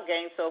set out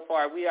games so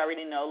far, we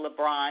already know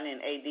LeBron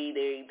and AD,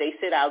 they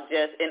sit out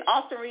and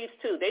Austin Reeves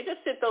too. They just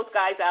sit those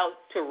guys out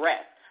to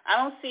rest. I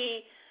don't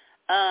see,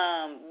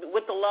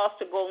 with the loss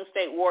to Golden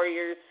State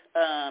Warriors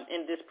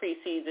in this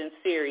preseason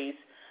series,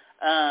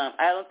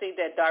 I don't think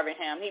that Darvin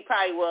Ham, he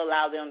probably will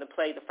allow them to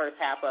play the first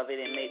half of it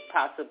and may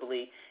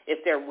possibly,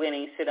 if they're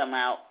winning, sit them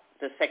out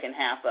the second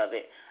half of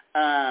it.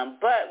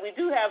 But we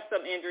do have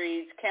some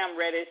injuries. Cam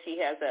Reddish, he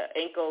has an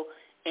ankle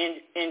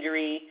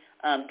injury.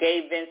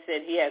 Gabe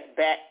Vincent, he has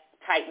back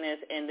tightness.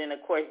 And then,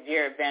 of course,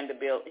 Jared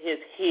Vanderbilt, his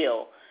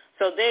heel.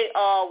 So they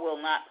all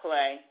will not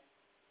play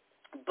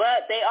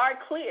But they are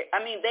clear.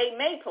 I mean, they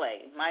may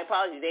play. My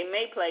apologies. They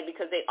may play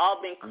because they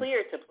all been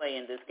cleared to play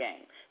in this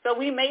game. So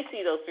we may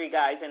see those three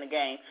guys in the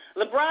game.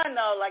 LeBron,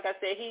 though, like I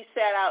said, he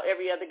sat out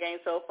every other game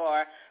so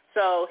far.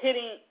 So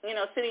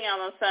sitting out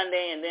on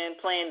Sunday and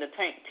then playing the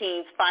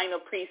team's final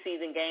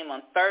preseason game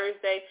on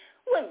Thursday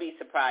wouldn't be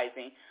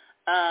surprising.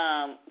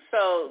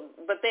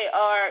 But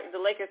the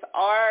Lakers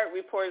are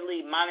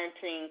reportedly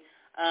monitoring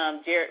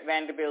Jarred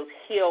Vanderbilt's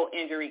heel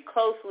injury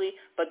closely,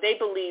 but they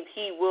believe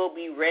he will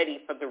be ready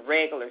for the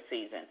regular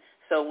season.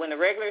 So when the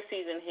regular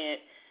season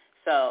hits,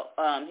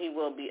 he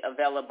will be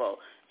available.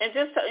 And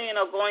just,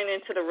 going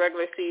into the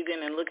regular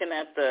season and looking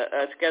at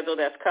the schedule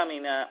that's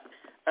coming up,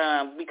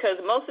 because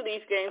most of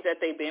these games that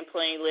they've been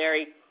playing,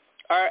 Larry,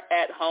 are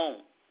at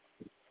home.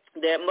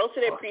 Most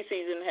of their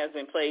preseason has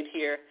been played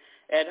here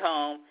at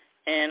home.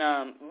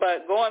 And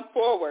but going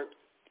forward,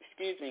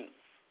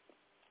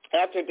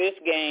 after this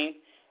game,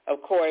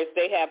 of course,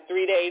 they have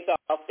 3 days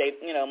off. They,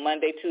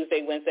 Monday,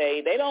 Tuesday,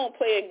 Wednesday. They don't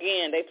play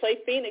again. They play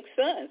Phoenix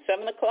Suns,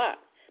 7:00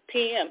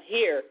 p.m.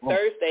 here,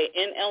 Thursday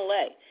in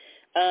L.A.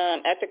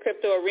 At the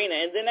Crypto Arena.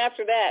 And then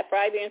after that,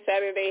 Friday and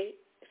Saturday,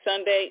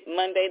 Sunday,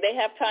 Monday, they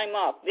have time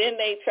off. Then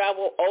they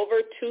travel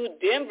over to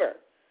Denver.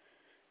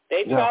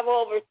 Travel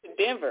over to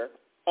Denver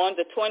on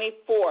the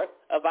 24th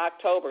of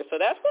October. So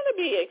that's going to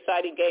be an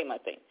exciting game, I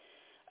think.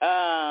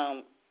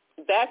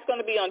 That's going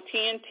to be on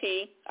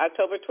TNT,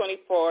 October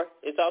 24th.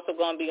 It's also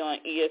going to be on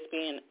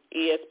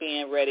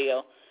ESPN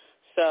Radio.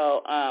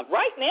 So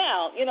right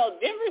now,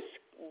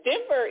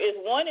 Denver is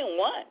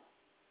 1-1.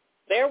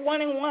 They're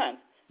 1-1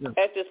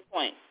 at this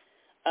point.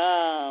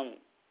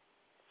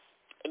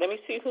 Let me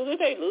see, who did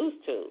they lose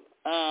to?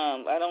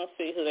 I don't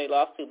see who they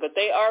lost to, but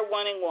they are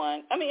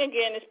 1-1. I mean,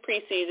 again, it's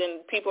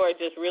preseason. People are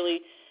just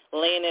really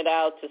laying it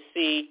out to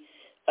see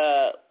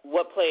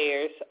what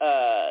players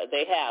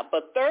they have.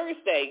 But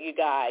Thursday, you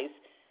guys,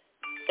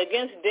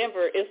 against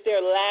Denver, is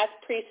their last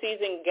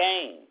preseason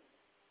game.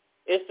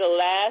 It's the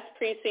last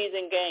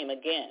preseason game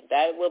again.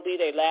 That will be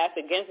their last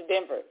against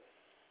Denver.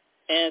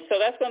 And so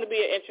that's going to be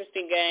an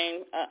interesting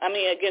game.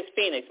 Against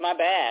Phoenix. My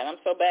bad. I'm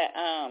so bad.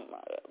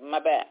 My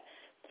bad.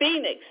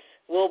 Phoenix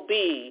will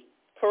be,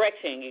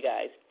 correction, you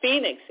guys.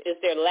 Phoenix is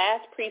their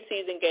last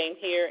preseason game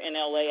here in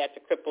L.A. at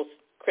the Crypto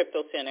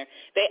Center.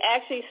 They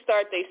actually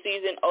start their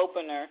season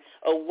opener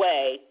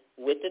away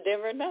with the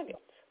Denver Nuggets.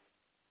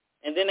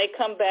 And then they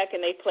come back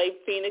and they play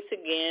Phoenix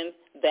again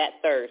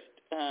that Thursday,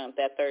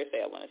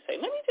 I want to say.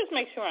 Let me just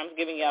make sure I'm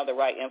giving y'all the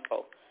right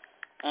info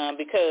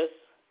because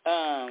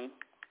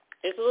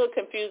it's a little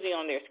confusing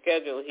on their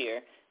schedule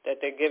here that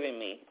they're giving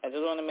me. I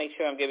just want to make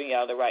sure I'm giving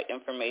y'all the right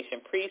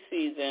information.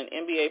 Preseason,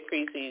 NBA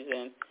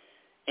preseason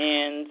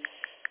ends,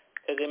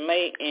 because it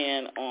may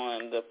end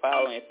on the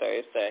following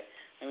Thursday.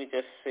 Let me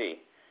just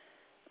see.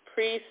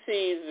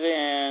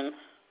 Preseason,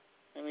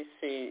 let me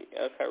see,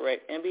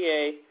 correct,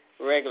 NBA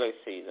regular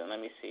season. Let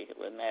me see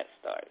when that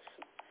starts.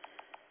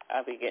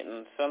 I'll be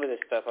getting some of this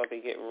stuff I'll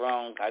be getting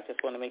wrong. I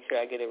just want to make sure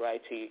I get it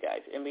right to you guys.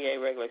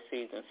 NBA regular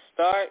season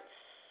starts.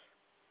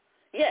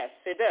 Yes,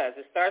 it does.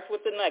 It starts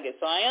with the Nuggets.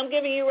 So I am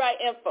giving you right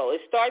info.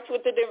 It starts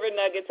with the Denver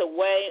Nuggets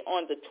away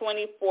on the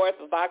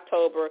 24th of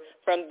October.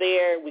 From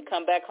there, we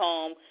come back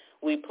home.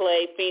 We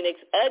play Phoenix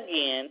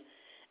again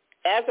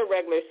as a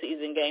regular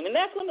season game. And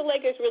that's when the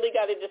Lakers really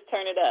got to just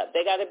turn it up.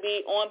 They got to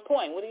be on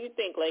point. What do you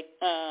think,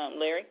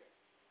 Larry?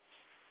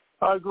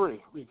 I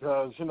agree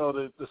because,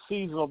 the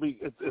season will be,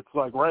 it's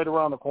like right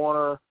around the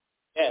corner,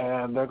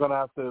 and they're going to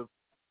have to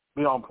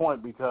be on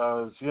point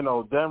because,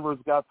 Denver's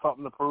got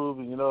something to prove,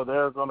 and,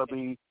 they're going to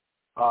be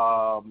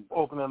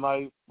opening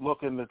night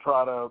looking to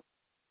try to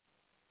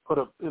put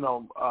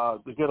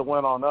to get a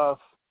win on us,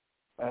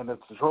 and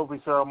it's the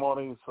trophy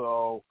ceremony,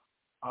 so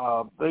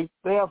they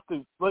have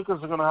to, Lakers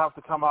are going to have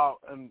to come out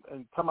and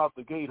come out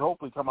the gate,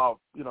 hopefully come out,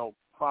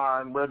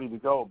 fire and ready to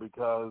go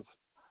because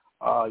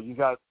you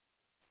got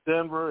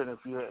Denver and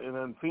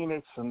then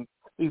Phoenix, and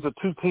these are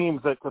two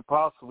teams that could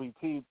possibly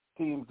teams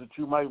that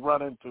you might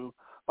run into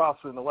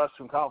possibly in the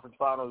Western Conference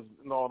Finals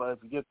and all that if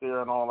you get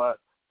there and all that.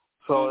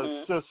 So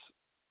it's just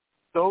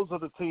those are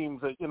the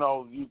teams that you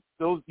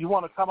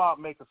want to come out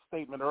and make a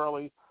statement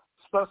early,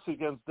 especially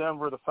against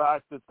Denver. The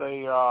fact that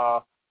they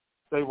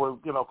were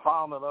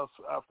clowning us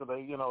after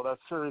they that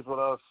series with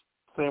us,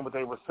 saying what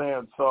they were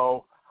saying.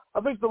 So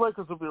I think the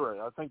Lakers will be ready.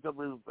 I think they'll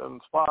be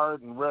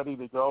inspired and ready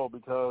to go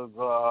because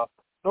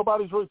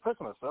nobody's really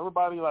picking us.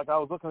 Everybody, I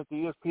was looking at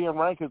the ESPN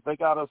rankings, they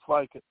got us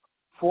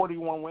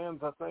 41 wins,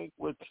 I think,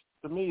 which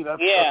to me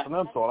that's an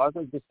insult. I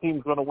think this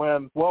team's going to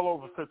win well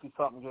over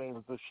 50-something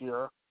games this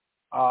year.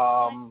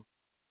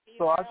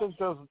 So I think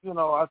there's,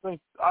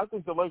 I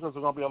think the Lakers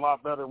are going to be a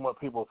lot better than what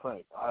people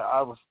think.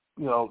 I was,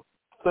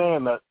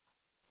 saying that,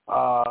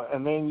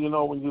 and then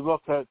when you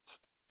look at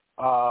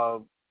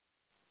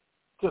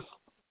just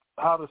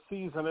how the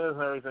season is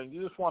and everything,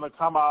 you just want to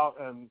come out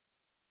and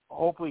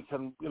hopefully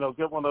can,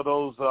 get one of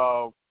those,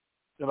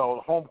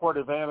 home court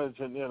advantage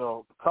in,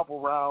 a couple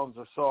rounds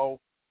or so.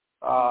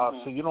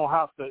 So you don't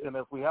have to, and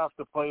if we have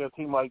to play a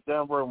team like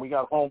Denver and we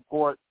got home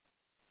court,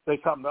 they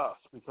come to us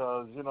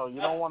because, you know,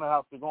 you don't want to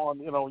have to go on,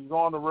 you know, you go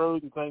on the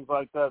road and things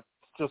like that.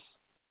 It's just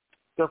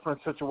different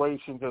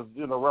situation because,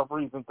 you know,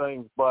 referees and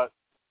things. But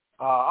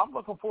I'm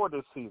looking forward to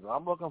this season.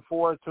 I'm looking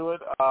forward to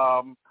it.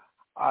 I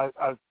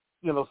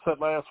you know, said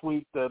last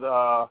week that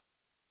I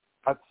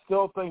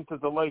still think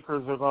that the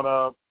Lakers are going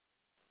to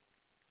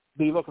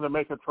be looking to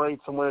make a trade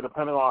somewhere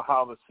depending on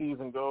how the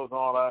season goes and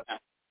all that.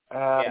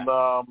 And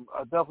I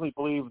definitely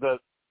believe that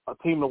a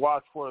team to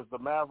watch for is the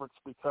Mavericks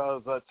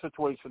because that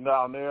situation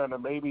down there, and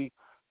then maybe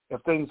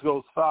if things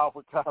go south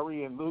with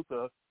Kyrie and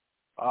Luka,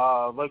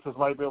 Lakers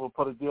might be able to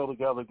put a deal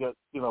together to get,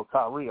 you know,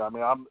 Kyrie. I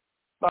mean, I'm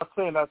not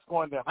saying that's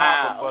going to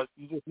happen, but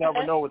you just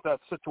never know with that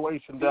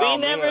situation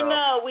down there. We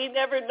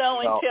never know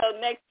until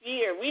next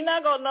year. We're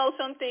not going to know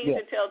some things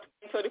until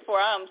 2024.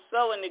 I'm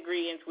so in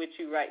agreement with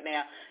you right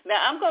now.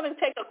 Now, I'm going to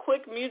take a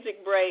quick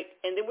music break,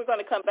 and then we're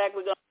going to come back.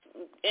 We're going to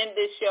end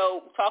this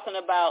show talking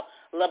about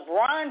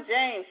LeBron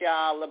James,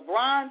 y'all.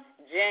 LeBron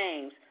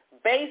James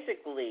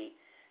basically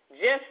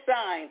just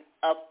signed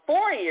a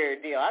 4-year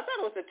deal. I thought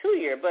it was a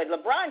 2-year, but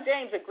LeBron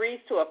James agrees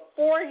to a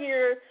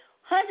 4-year,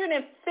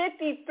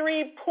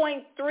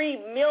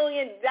 $153.3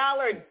 million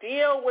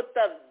deal with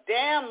the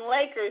damn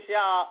Lakers,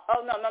 y'all.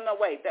 Oh, no,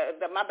 wait.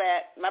 My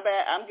bad.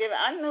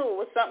 I knew it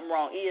was something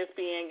wrong.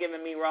 ESPN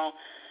giving me wrong.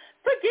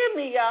 Forgive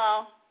me,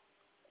 y'all.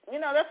 You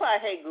know, that's why I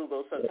hate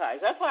Google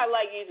sometimes. That's why I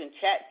like using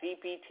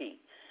ChatGPT.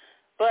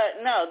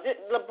 But, no,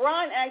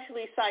 LeBron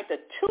actually signed a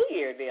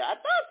 2-year deal. I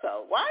thought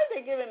so. Why are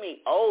they giving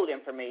me old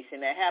information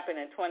that happened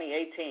in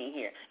 2018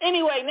 here?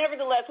 Anyway,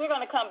 nevertheless, we're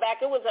going to come back.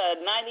 It was a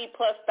 $90,000+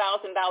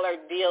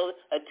 deal,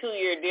 a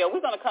 2-year deal.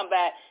 We're going to come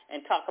back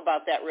and talk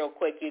about that real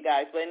quick, you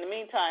guys. But in the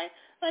meantime,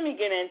 let me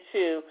get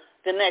into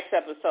the next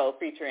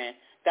episode featuring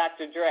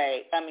Dr.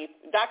 Dre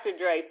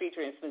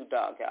featuring Snoop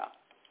Dogg, y'all.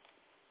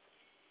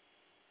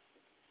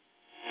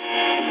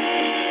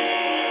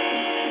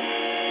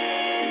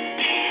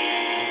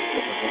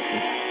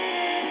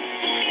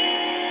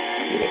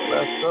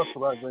 That's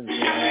what I think.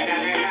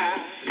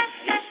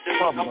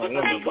 Probably going to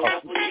end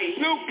about You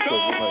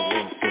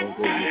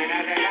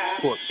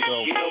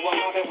know what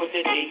happened with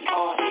the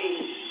D.R.E.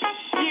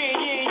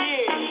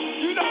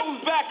 Yeah. You know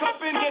who's back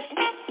up in this?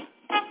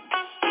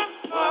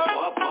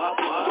 What?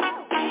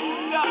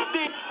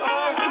 Nothing.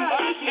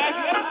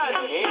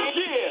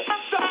 Yeah.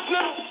 Stop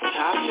now.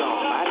 Top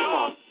dog, mighty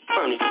mark,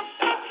 furniture.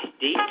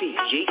 DP,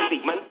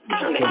 GC, man,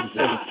 turn that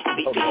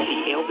BTC,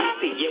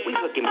 LBC, yeah, we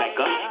hooking back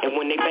up. And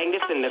when they bang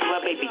this in the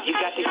club, baby, you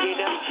got to get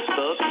up.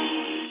 Look,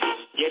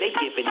 yeah, they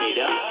giving it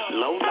up.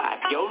 Low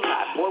life, yo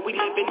life, boy, we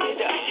living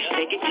it up.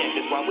 Taking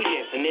chances while we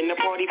dancing in the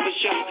party for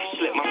sure.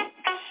 Slip my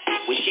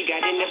when she got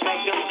in the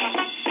back door.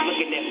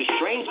 Looking at me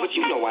strange, but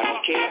you know I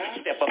don't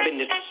care. Step up in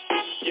this,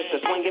 just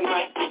a swinging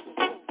mic.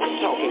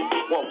 Talking,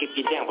 walk if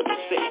you're down with the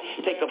sick.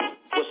 Take a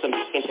with some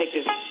and take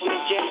this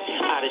jet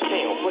out of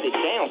town. Put it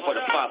down for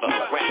the father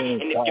of rap.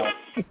 And if you're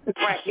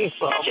practice,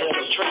 just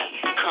a trap.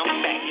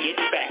 Come back, get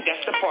back.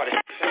 That's the part of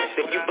success.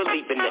 If you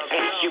believe in the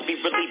ass, you'll be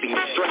relieving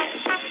the stress.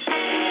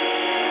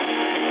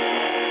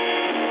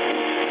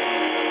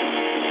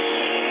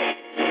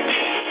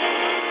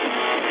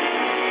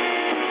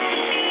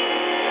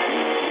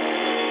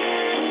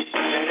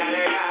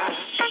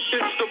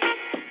 It's the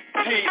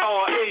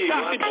P.R.E.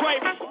 Dr. Dre.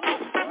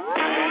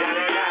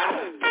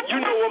 You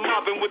know I'm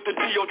mobbing with the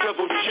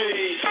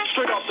D.O.G.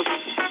 Straight off the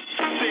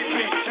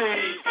CPT.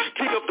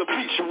 King up the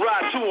beach, you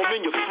ride to him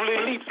in your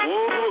fleet.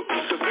 Whoa,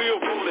 the bill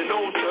rolling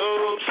on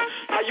dubs.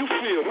 How you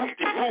feel?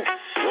 Whoop-de-whoop.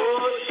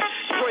 What?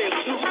 Praying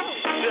Snoop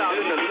down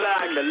in the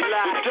line. The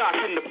doc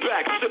in the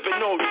back,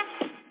 sipping on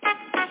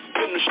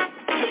in the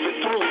tipping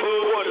through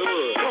hood.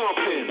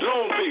 Compton,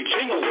 Long Beach,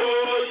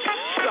 Inglewood.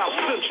 South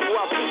Central,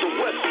 out to the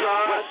west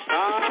side.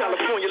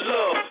 California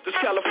love, this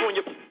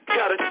California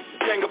got a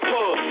gang of pub.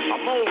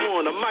 I'm on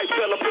one, I might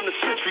bell up in the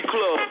Century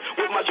Club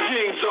with my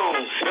jeans on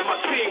and my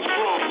team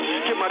strong.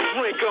 Get my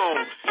drink on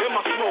and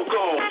my smoke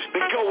on,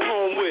 then go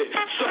home with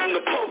something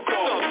to poke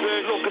on.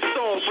 Locust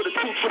Stone for the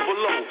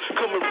 200.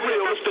 Coming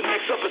real, it's the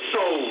next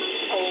episode.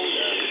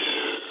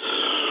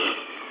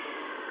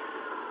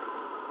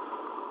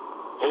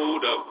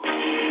 Hold up.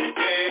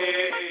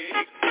 Hey,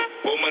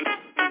 woman,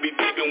 we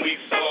thinking we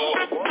saw.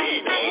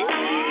 We don't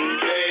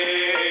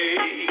play.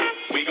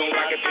 We gon'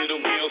 rock it till the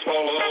wheels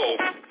fall off.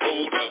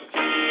 Hold up.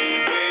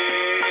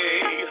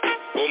 Hey,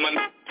 woman,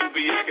 you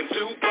be acting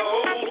too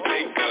bold.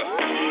 Take a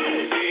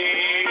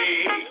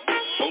seat.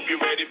 Hope you're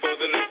ready for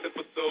the next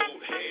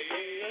episode.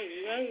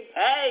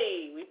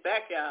 Hey, we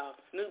back, y'all.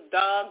 Snoop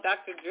Dogg,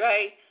 Dr.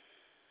 Dre.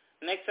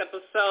 Next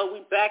episode,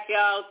 we back,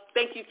 y'all.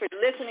 Thank you for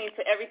listening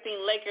to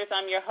Everything Lakers.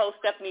 I'm your host,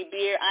 Stephanie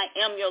Beer. I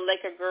am your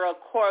Laker girl. Of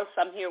course,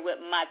 I'm here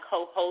with my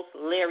co-host,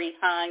 Larry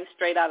Hines,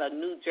 straight out of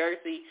New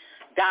Jersey,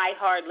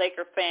 diehard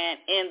Laker fan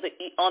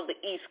on the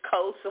East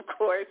Coast, of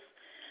course.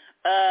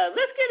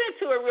 Let's get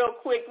into it real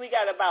quick. We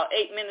got about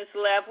 8 minutes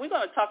left. We're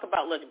going to talk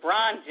about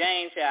LeBron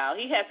James, y'all.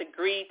 He has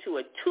agreed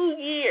to a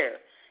 2-year,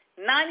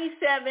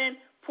 $97.1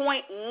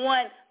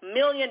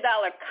 million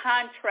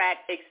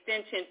contract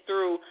extension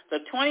through the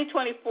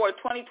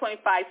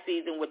 2024-2025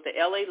 season with the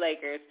LA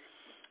Lakers.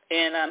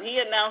 And he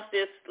announced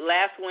this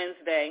last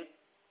Wednesday.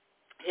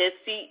 His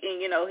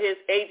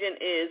agent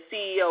is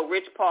CEO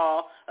Rich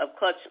Paul of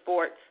Clutch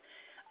Sports.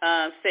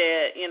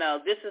 Said,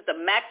 this is the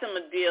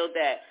maximum deal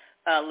that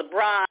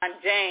LeBron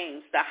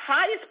James, the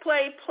highest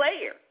paid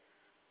player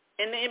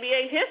in the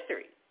NBA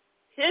history.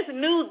 His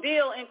new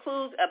deal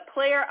includes a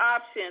player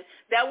option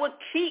that would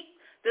keep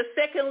the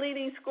second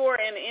leading scorer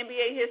in the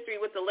NBA history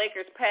with the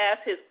Lakers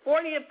past his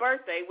 40th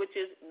birthday, which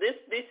is this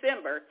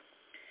December.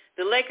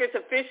 The Lakers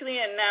officially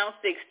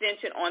announced the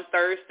extension on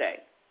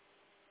Thursday.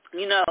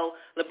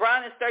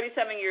 LeBron is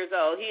 37 years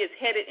old. He is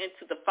headed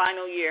into the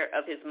final year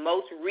of his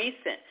most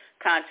recent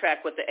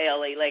contract with the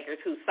LA Lakers,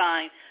 who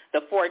signed the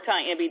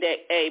four-time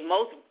NBA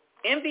most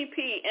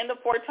MVP and the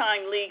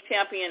four-time league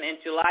champion in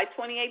July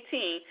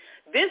 2018.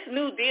 This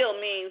new deal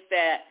means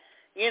that,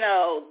 he's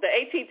an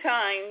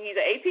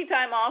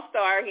 18-time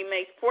All-Star. He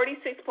makes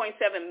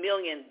 $46.7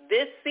 million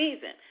this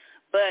season.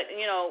 But,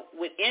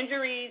 with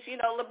injuries,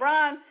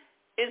 LeBron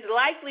is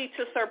likely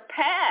to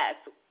surpass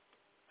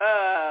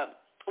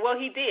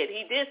he did.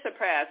 He did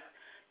surpass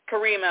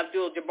Kareem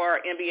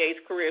Abdul-Jabbar, NBA's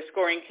career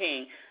scoring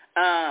king.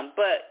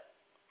 But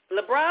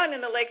LeBron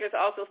and the Lakers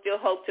also still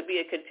hope to be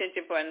a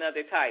contention for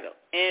another title.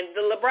 And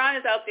LeBron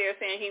is out there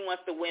saying he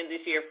wants to win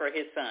this year for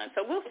his son.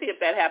 So we'll see if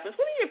that happens.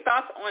 What are your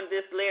thoughts on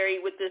this, Larry,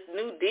 with this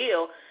new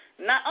deal?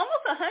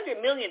 Almost $100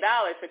 million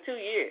for 2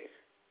 years.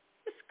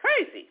 It's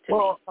crazy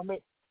to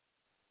me.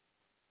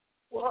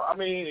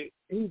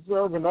 He's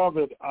deserving of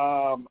it.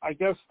 I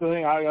guess the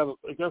thing I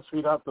guess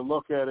we'd have to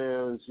look at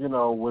is,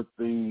 with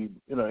the,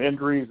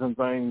 injuries and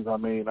things.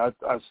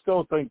 I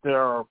still think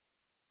there are,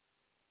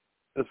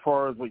 as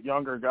far as with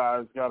younger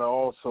guys, got to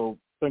also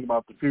think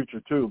about the future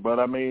too. But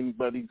he's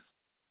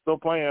still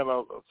playing at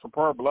a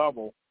superb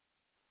level.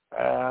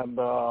 And,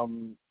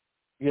 I'm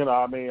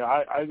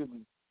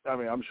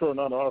sure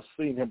none of us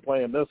seen him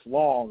playing this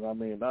long.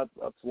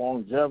 That's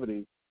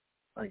longevity.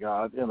 My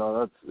God,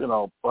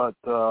 but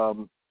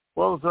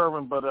well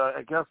deserving. But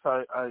I guess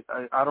I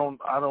don't.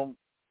 I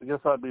guess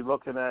I'd be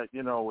looking at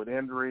with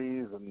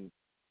injuries and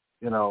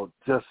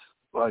just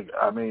like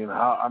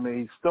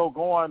he's still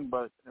going,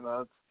 but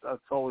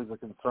that's always a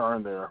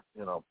concern there.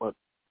 But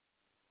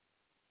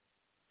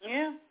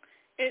yeah,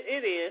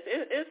 it is.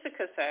 It's a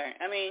concern.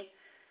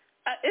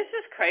 It's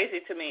just crazy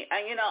to me.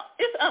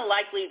 It's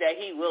unlikely that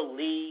he will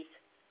leave.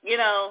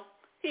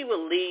 He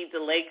will leave the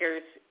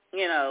Lakers.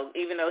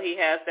 Even though he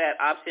has that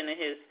option in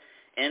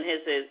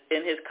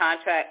his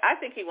contract, I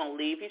think he won't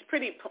leave. He's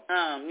pretty,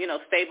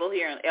 stable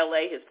here in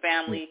LA. His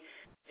family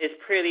is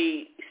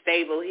pretty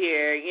stable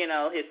here.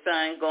 His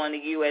son going to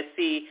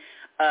USC,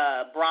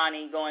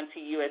 Bronny going to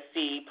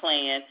USC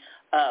playing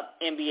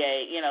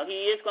NBA.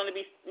 He is going to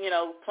be,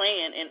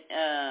 playing in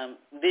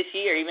this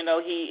year, even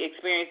though he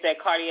experienced that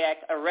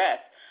cardiac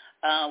arrest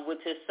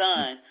with his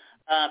son.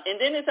 And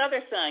then his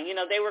other son,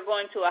 they were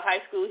going to a high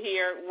school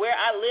here where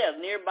I live,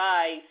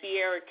 nearby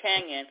Sierra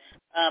Canyon.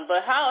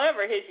 But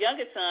however, his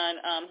youngest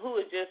son, who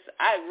is just,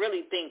 I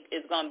really think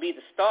is going to be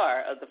the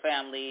star of the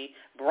family,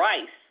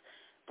 Bryce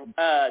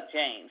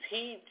James.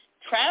 He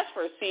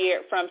transferred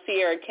from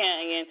Sierra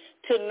Canyon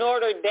to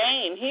Notre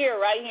Dame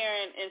right here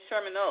in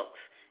Sherman Oaks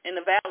in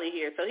the valley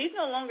here. So he's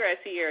no longer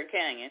at Sierra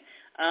Canyon.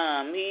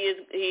 He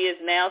is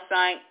now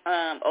signed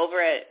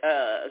over at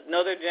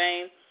Notre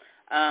Dame.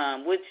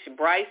 Which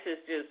Bryce is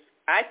just,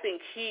 I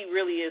think he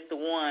really is the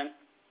one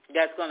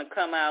that's going to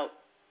come out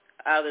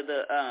of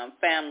the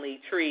family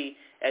tree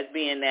as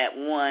being that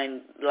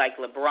one like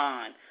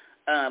LeBron.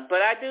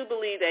 But I do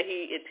believe that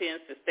he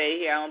intends to stay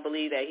here. I don't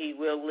believe that he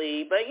will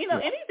leave. But,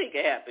 anything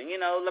could happen.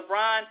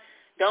 LeBron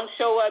don't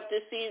show up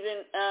this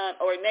season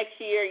or next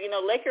year.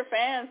 Laker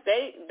fans,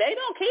 they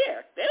don't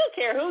care. They don't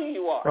care who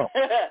you are. Oh.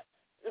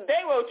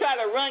 They will try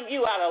to run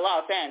you out of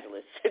Los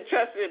Angeles.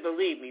 Trust me,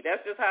 believe me.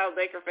 That's just how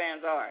Laker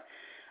fans are.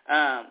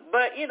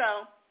 But,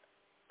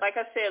 like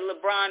I said,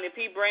 LeBron, if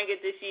he bring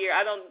it this year,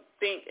 I don't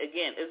think,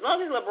 again, as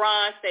long as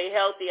LeBron stay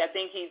healthy, I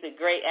think he's a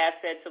great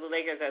asset to the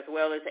Lakers as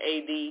well as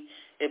AD.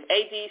 If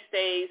AD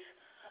stays,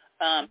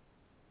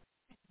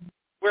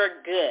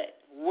 we're good.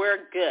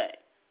 We're good.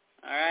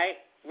 All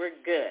right? We're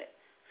good.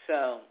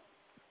 So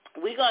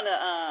we got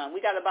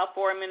about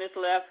 4 minutes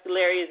left.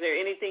 Larry, is there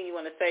anything you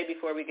want to say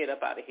before we get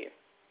up out of here?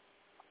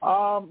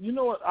 You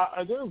know what?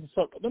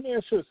 Let me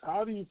ask you this: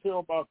 how do you feel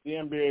about the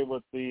NBA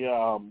with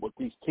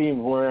these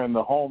teams wearing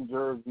the home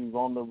jerseys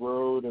on the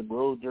road and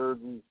road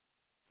jerseys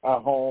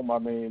at home?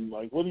 What do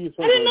you think?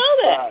 I didn't know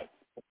that.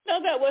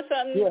 No, that was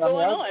something going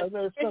on.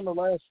 It's been the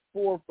last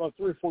 3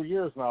 or 4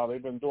 years now.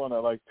 They've been doing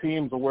that. Like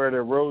teams will wear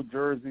their road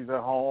jerseys at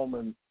home,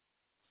 and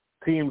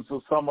teams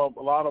a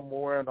lot of them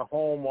wearing the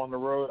home on the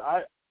road.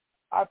 I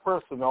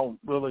personally don't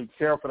really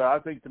care for that. I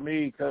think to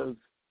me, because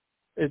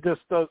it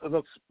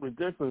looks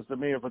ridiculous to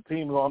me if a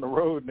team's on the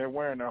road and they're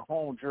wearing their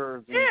home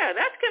jersey. Yeah,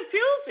 that's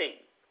confusing.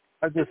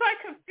 It's like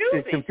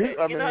confusing.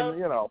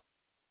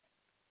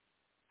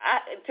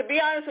 To be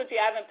honest with you,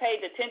 I haven't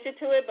paid attention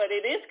to it, but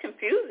it is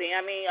confusing.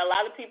 A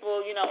lot of people,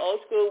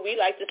 old school, we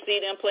like to see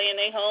them playing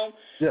their home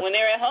when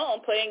they're at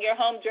home, playing your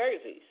home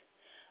jerseys.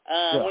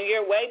 When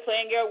you're away,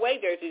 playing your away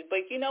jerseys.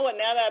 But you know what?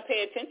 Now that I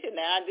pay attention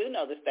now, I do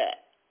notice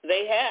that.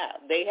 They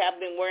have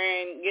been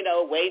wearing,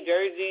 away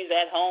jerseys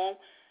at home.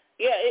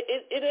 Yeah,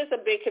 it is a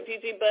bit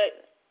confusing,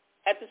 but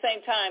at the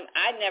same time,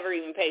 I never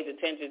even paid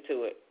attention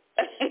to it.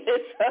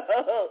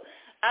 So,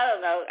 I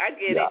don't know. I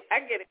get it. I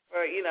get it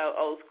for,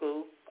 old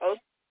school.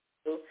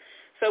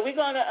 So we're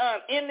going to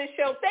end the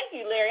show. Thank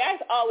you, Larry. I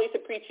always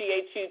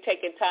appreciate you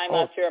taking time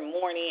out your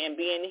morning and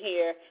being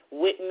here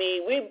with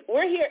me.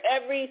 We're here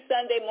every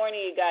Sunday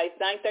morning, you guys,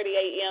 9:30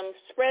 a.m.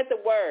 Spread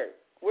the word.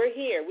 We're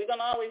here. We're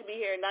going to always be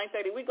here at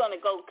 9:30. We're going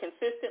to go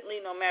consistently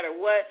no matter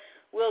what.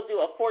 We'll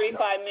do a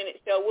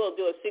 45-minute show. We'll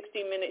do a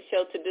 60-minute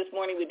show. To this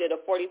morning, we did a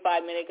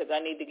 45-minute because I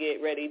need to get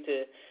ready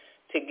to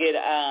get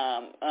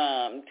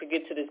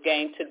to this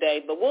game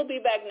today. But we'll be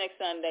back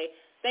next Sunday.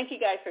 Thank you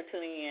guys for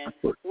tuning in.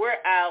 We're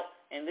out,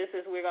 and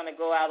we're going to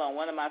go out on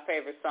one of my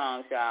favorite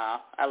songs,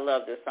 y'all. I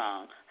love this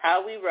song,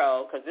 How We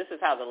Roll, because this is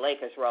how the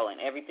Lakers roll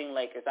and everything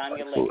Lakers. I'm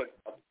your Lakers.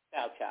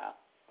 Out, y'all.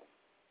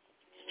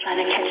 Trying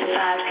to catch a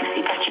vibe, cause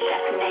you got you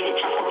fascinated.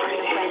 Just a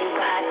pretty brand new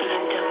ride,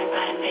 BMW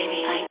riding,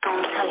 baby. I ain't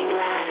gonna tell you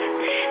lies.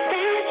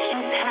 That's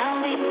just how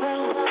we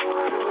roll.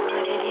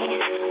 What it is,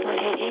 what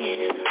it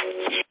is.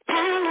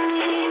 How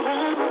we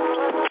roll.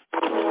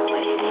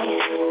 What it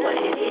is, what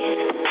it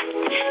is.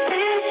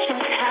 That's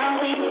just how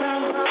we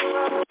roll.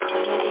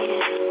 What it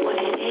is, what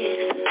it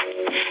is.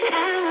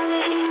 How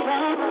we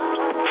roll.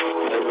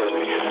 What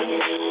it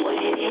is, what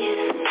it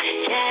is.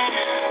 Yeah.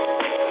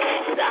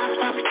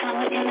 Stop, tell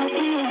me in the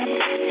end.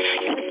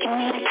 You look at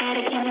me like that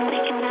again, you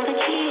make another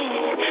kid.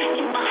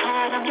 You my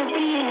heart, I'm your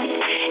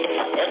being. If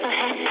I ever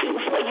had to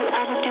for you,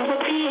 I would do a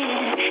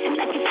bid. And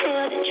I can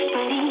tell that you're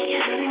ready.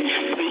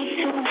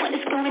 3, 2, 1,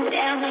 it's going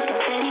down like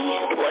confetti.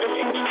 Water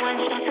to me one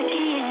shot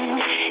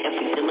again. If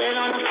we do it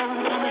on the phone,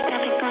 promise that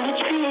we're gonna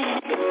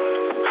trend.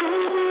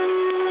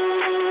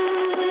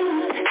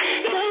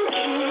 Don't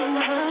care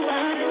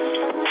about it.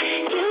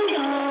 You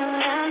know I'm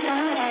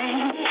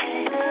lying.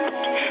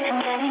 And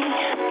baby,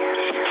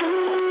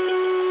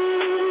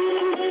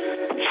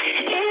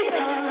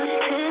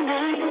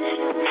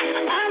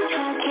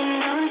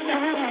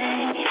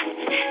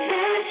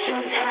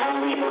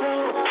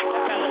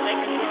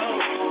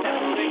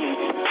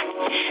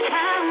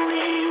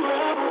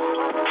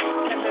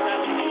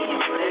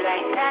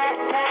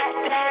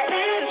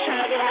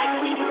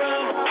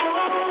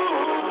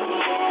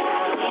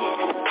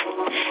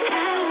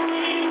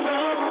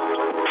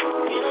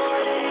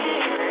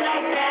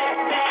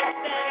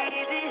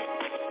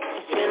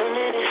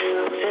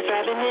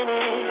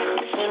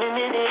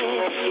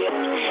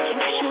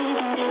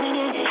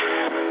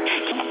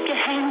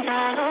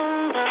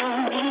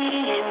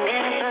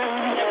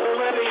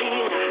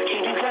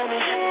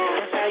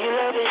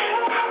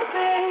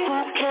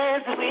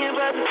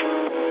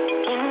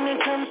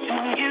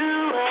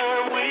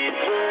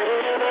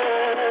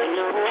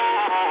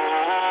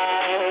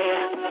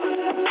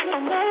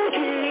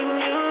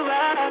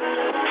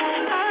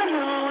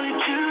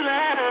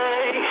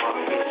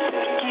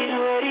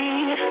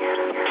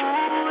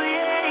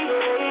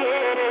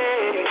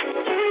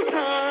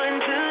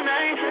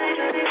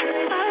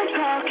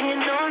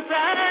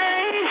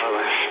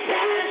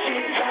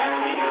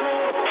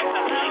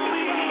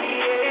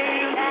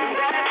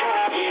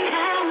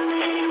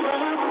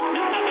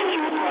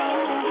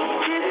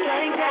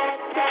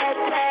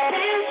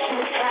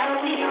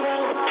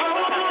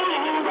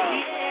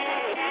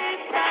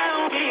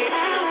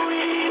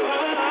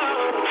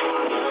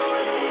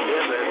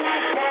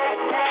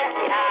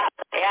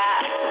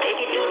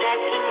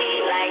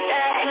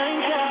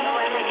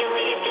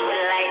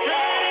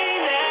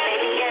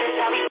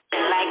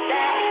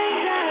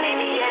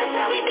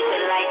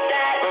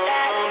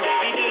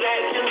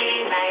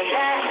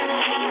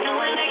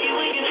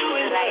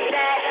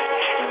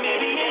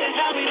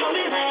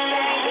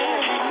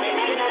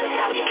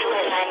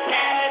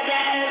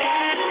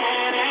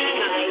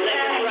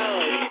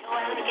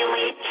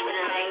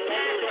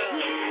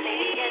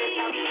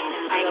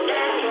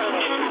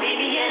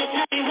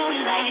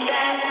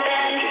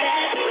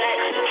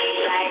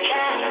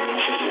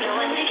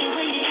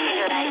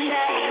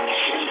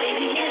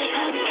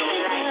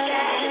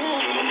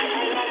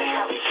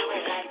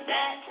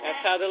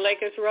 how the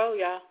Lakers roll,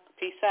 y'all.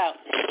 Peace out.